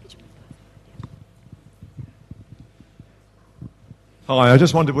 Hi, I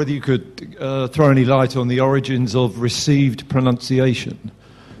just wondered whether you could throw any light on the origins of received pronunciation.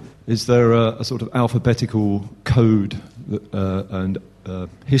 Is there a sort of alphabetical code and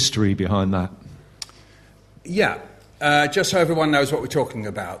history behind that? Yeah, just so everyone knows what we're talking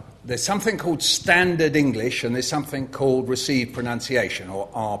about. There's something called Standard English and there's something called Received Pronunciation, or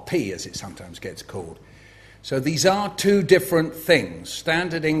RP as it sometimes gets called. So these are two different things.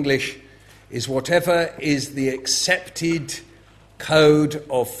 Standard English is whatever is the accepted code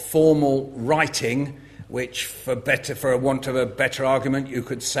of formal writing, which, for want of a better argument, you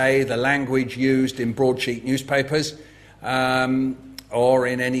could say the language used in broadsheet newspapers, or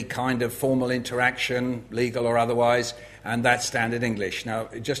in any kind of formal interaction, legal or otherwise, and that's Standard English. Now,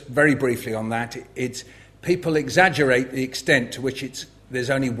 just very briefly on that, people exaggerate the extent to which there's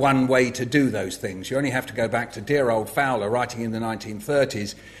only one way to do those things. You only have to go back to dear old Fowler, writing in the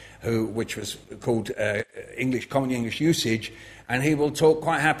 1930s, which was called Common English Usage, and he will talk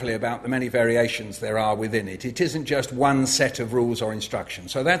quite happily about the many variations there are within it. It isn't just one set of rules or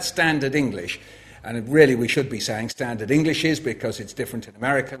instructions. So that's Standard English. And really we should be saying Standard English is, because it's different in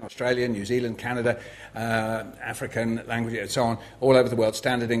American, Australian, New Zealand, Canada, African language, and so on. All over the world,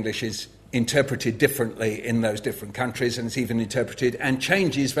 Standard English is interpreted differently in those different countries, and it's even interpreted and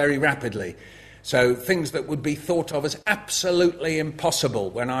changes very rapidly. So things that would be thought of as absolutely impossible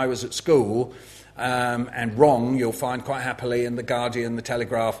when I was at school, and wrong, you'll find quite happily in The Guardian, The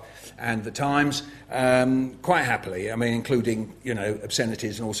Telegraph, and The Times, quite happily. I mean, including,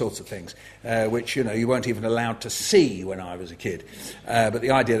 obscenities and all sorts of things, which, you weren't even allowed to see when I was a kid. But the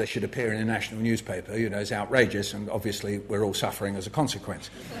idea that should appear in a national newspaper, is outrageous, and obviously we're all suffering as a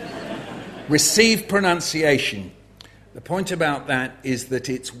consequence. Received pronunciation. The point about that is that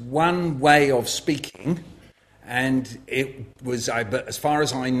it's one way of speaking, and it was, but as far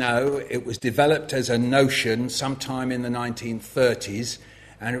as I know, it was developed as a notion sometime in the 1930s,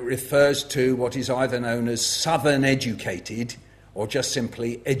 and it refers to what is either known as Southern educated or just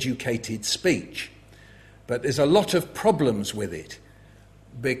simply educated speech. But there's a lot of problems with it,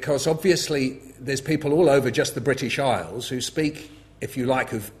 because obviously there's people all over just the British Isles who speak, if you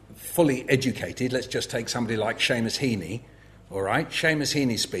like, of fully educated. Let's just take somebody like Seamus Heaney, all right? Seamus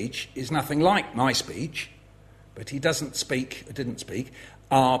Heaney's speech is nothing like my speech, but he didn't speak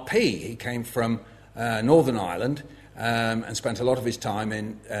RP. He came from Northern Ireland and spent a lot of his time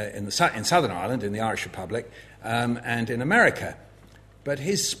in Southern Ireland, in the Irish Republic, and in America. But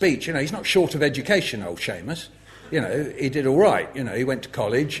his speech, he's not short of education, old Seamus. He did all right. He went to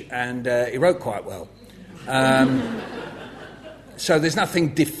college and he wrote quite well. So there's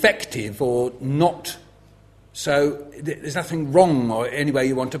nothing defective or not. So there's nothing wrong, or any way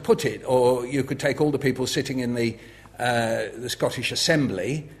you want to put it. Or you could take all the people sitting in the Scottish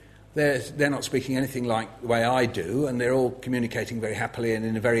Assembly, they're not speaking anything like the way I do, and they're all communicating very happily and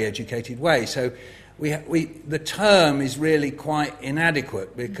in a very educated way. So the term is really quite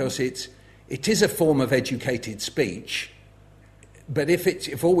inadequate because it is a form of educated speech. But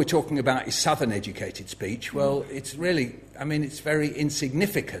if all we're talking about is Southern educated speech, well, it's really, it's very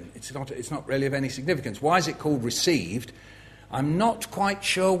insignificant. It's not really of any significance. Why is it called received? I'm not quite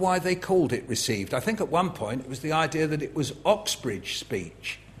sure why they called it received. I think at one point it was the idea that it was Oxbridge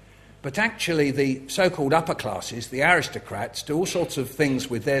speech. But actually the so-called upper classes, the aristocrats, do all sorts of things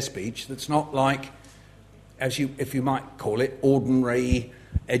with their speech that's not like, if you might call it, ordinary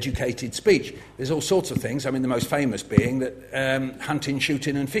educated speech. There's all sorts of things, the most famous being that hunting,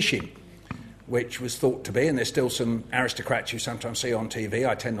 shooting and fishing, which was thought to be, and there's still some aristocrats you sometimes see on TV,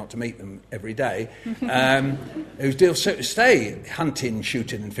 I tend not to meet them every day, who still stay hunting,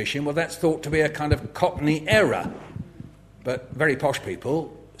 shooting and fishing. Well, that's thought to be a kind of Cockney error. But very posh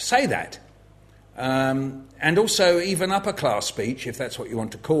people say that. And also even upper class speech, if that's what you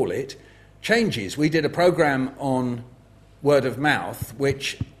want to call it, changes. We did a programme on word of mouth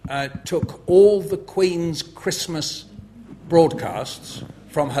which took all the Queen's Christmas broadcasts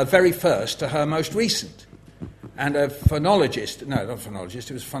from her very first to her most recent. And a phonologist, no, not a phonologist,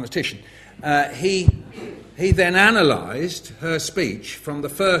 it was a phonetician, he then analysed her speech from the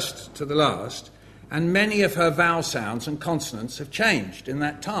first to the last, and many of her vowel sounds and consonants have changed in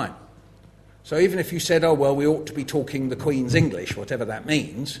that time. So even if you said, oh, well, we ought to be talking the Queen's English, whatever that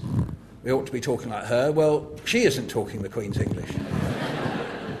means, we ought to be talking like her, well, she isn't talking the Queen's English.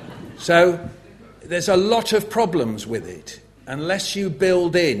 So there's a lot of problems with it. Unless you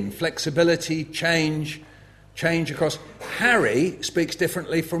build in flexibility, change across. Harry speaks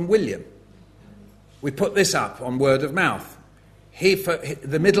differently from William. We put this up on word of mouth.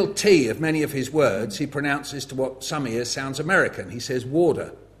 The middle T of many of his words he pronounces to what some ears sounds American. He says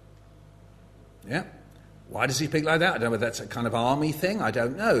water. Yeah? Why does he speak like that? I don't know whether that's a kind of army thing. I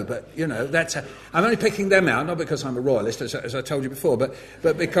don't know. But, I'm only picking them out, not because I'm a royalist, as I told you before, but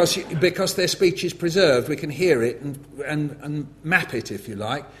because their speech is preserved, we can hear it and map it, if you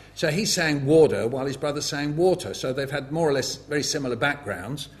like. So he's saying water while his brother's saying water. So they've had more or less very similar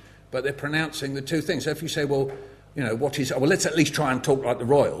backgrounds, but they're pronouncing the two things. So if you say, well, let's at least try and talk like the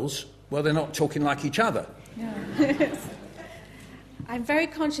royals, well, they're not talking like each other. Yeah. I'm very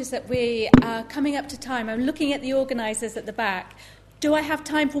conscious that we are coming up to time. I'm looking at the organisers at the back. Do I have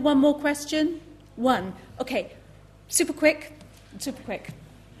time for one more question? One. Okay. Super quick. Is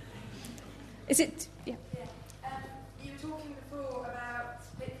it? Yeah. You were talking before about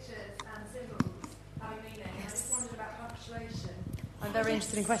pictures and symbols having meaning. Yes. I just wondered about punctuation. I'm very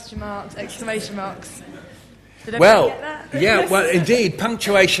interested in question marks, exclamation marks. Did everybody get that? Yeah, well, indeed,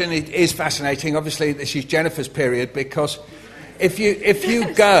 punctuation is fascinating. Obviously, this is Jennifer's period because if you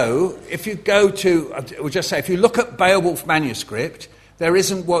go to, we'll just say, if you look at Beowulf manuscript, there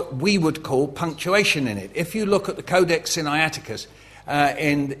isn't what we would call punctuation in it. If you look at the Codex Sinaiticus,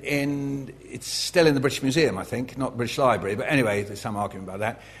 it's still in the British Museum, I think, not the British Library, but anyway, there's some argument about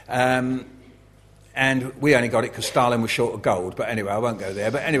that. And we only got it because Stalin was short of gold, but anyway, I won't go there.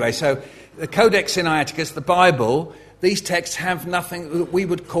 But anyway, so the Codex Sinaiticus, the Bible, these texts have nothing that we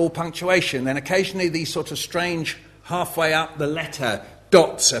would call punctuation. Then occasionally these sort of strange halfway up the letter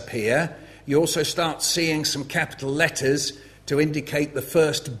dots appear. You also start seeing some capital letters to indicate the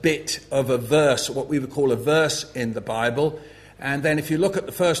first bit of a verse, what we would call a verse in the Bible. And then if you look at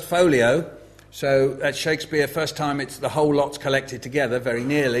the first folio, so that's Shakespeare, first time it's the whole lot's collected together, very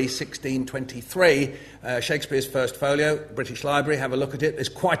nearly, 1623, Shakespeare's first folio, British Library, have a look at it. There's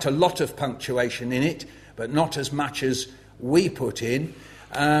quite a lot of punctuation in it, but not as much as we put in.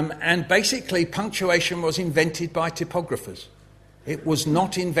 And basically, punctuation was invented by typographers. It was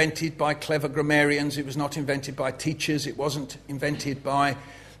not invented by clever grammarians. It was not invented by teachers. It wasn't invented by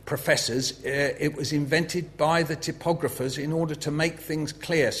professors. It was invented by the typographers in order to make things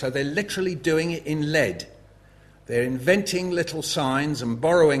clear. So they're literally doing it in lead. They're inventing little signs and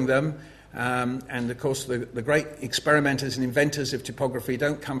borrowing them. And, of course, the great experimenters and inventors of typography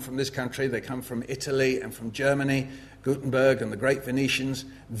don't come from this country. They come from Italy and from Germany, Gutenberg and the great Venetians,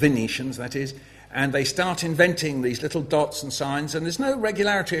 that is, and they start inventing these little dots and signs, and there's no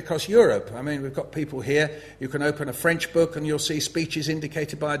regularity across Europe. I mean, we've got people here, you can open a French book and you'll see speeches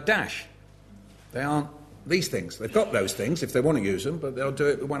indicated by a dash. They aren't these things. They've got those things if they want to use them, but they'll do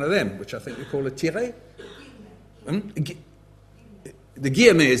it with one of them, which I think we call a tiret. The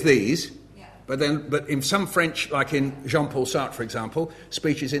guillemets is these, but in some French, like in Jean-Paul Sartre, for example,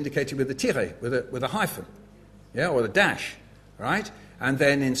 speech is indicated with a tiret, with a hyphen. Yeah, or a dash, right? And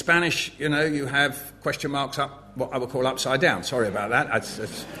then in Spanish, you have question marks up, what I would call upside down. Sorry about that.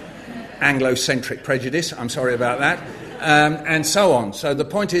 Anglo-centric prejudice, I'm sorry about that, and so on. So the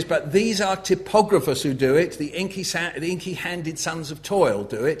point is, but these are typographers who do it, the inky-handed sons of toil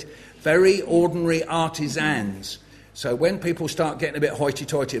do it, very ordinary artisans. So when people start getting a bit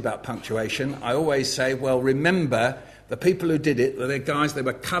hoity-toity about punctuation, I always say, well, remember, the people who did it, they're guys, they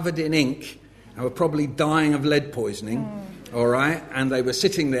were covered in ink and were probably dying of lead poisoning, all right? And they were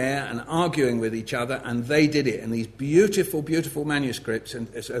sitting there and arguing with each other, and they did it. And these beautiful, beautiful manuscripts, and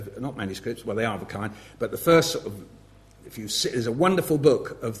not manuscripts, well, they are of a kind, but the first sort of, there's a wonderful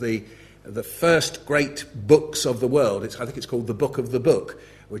book of the first great books of the world. I think it's called The Book of the Book,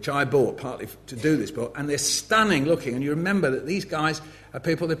 which I bought partly to do this book, and they're stunning looking. And you remember that these guys are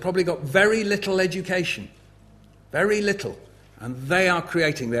people, they've probably got very little education, very little. And they are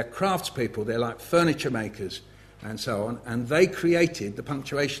creating, they're craftspeople, they're like furniture makers and so on, and they created the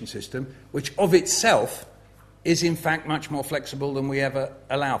punctuation system, which of itself is in fact much more flexible than we ever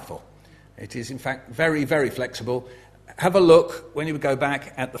allow for. It is in fact very, very flexible. Have a look, when you go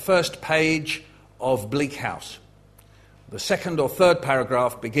back, at the first page of Bleak House. The second or third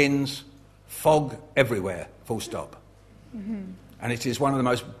paragraph begins, fog everywhere, full stop. Mm-hmm. And it is one of the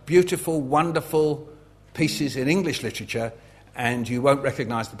most beautiful, wonderful pieces in English literature, and you won't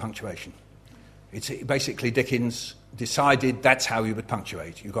recognise the punctuation. It's basically Dickens decided that's how he would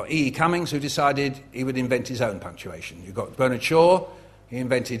punctuate. You've got E. Cummings, who decided he would invent his own punctuation. You've got Bernard Shaw, he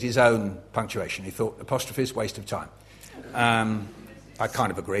invented his own punctuation. He thought apostrophes, waste of time. I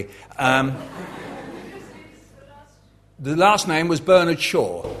kind of agree. The last name was Bernard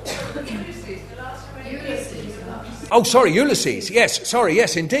Shaw. Oh, sorry, Ulysses.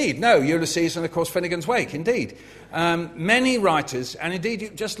 Yes, indeed. No, Ulysses and, of course, Finnegan's Wake, indeed. Many writers, and indeed, you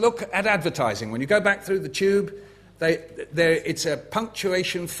just look at advertising. When you go back through the tube, it's a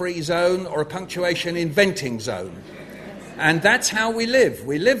punctuation-free zone or a punctuation-inventing zone. And that's how we live.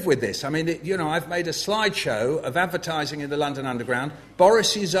 We live with this. I mean, I've made a slideshow of advertising in the London Underground.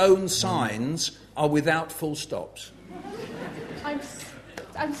 Boris's own signs are without full stops.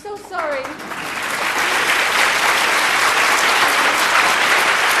 I'm so sorry.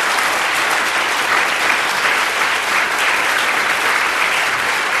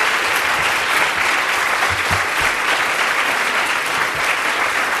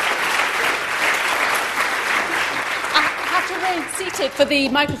 Seated for the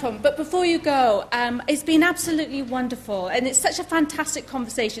microphone, but before you go, it's been absolutely wonderful, and it's such a fantastic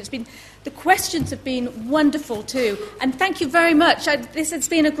conversation. The questions have been wonderful too, and thank you very much. This has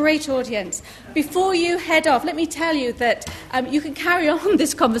been a great audience. Before you head off, let me tell you that you can carry on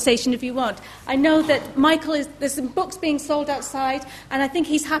this conversation if you want. I know that there's some books being sold outside, and I think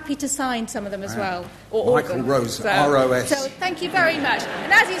he's happy to sign some of them as well. Michael Rosen, R-O-S. So thank you very much.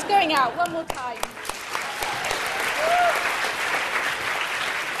 And as he's going out, one more time.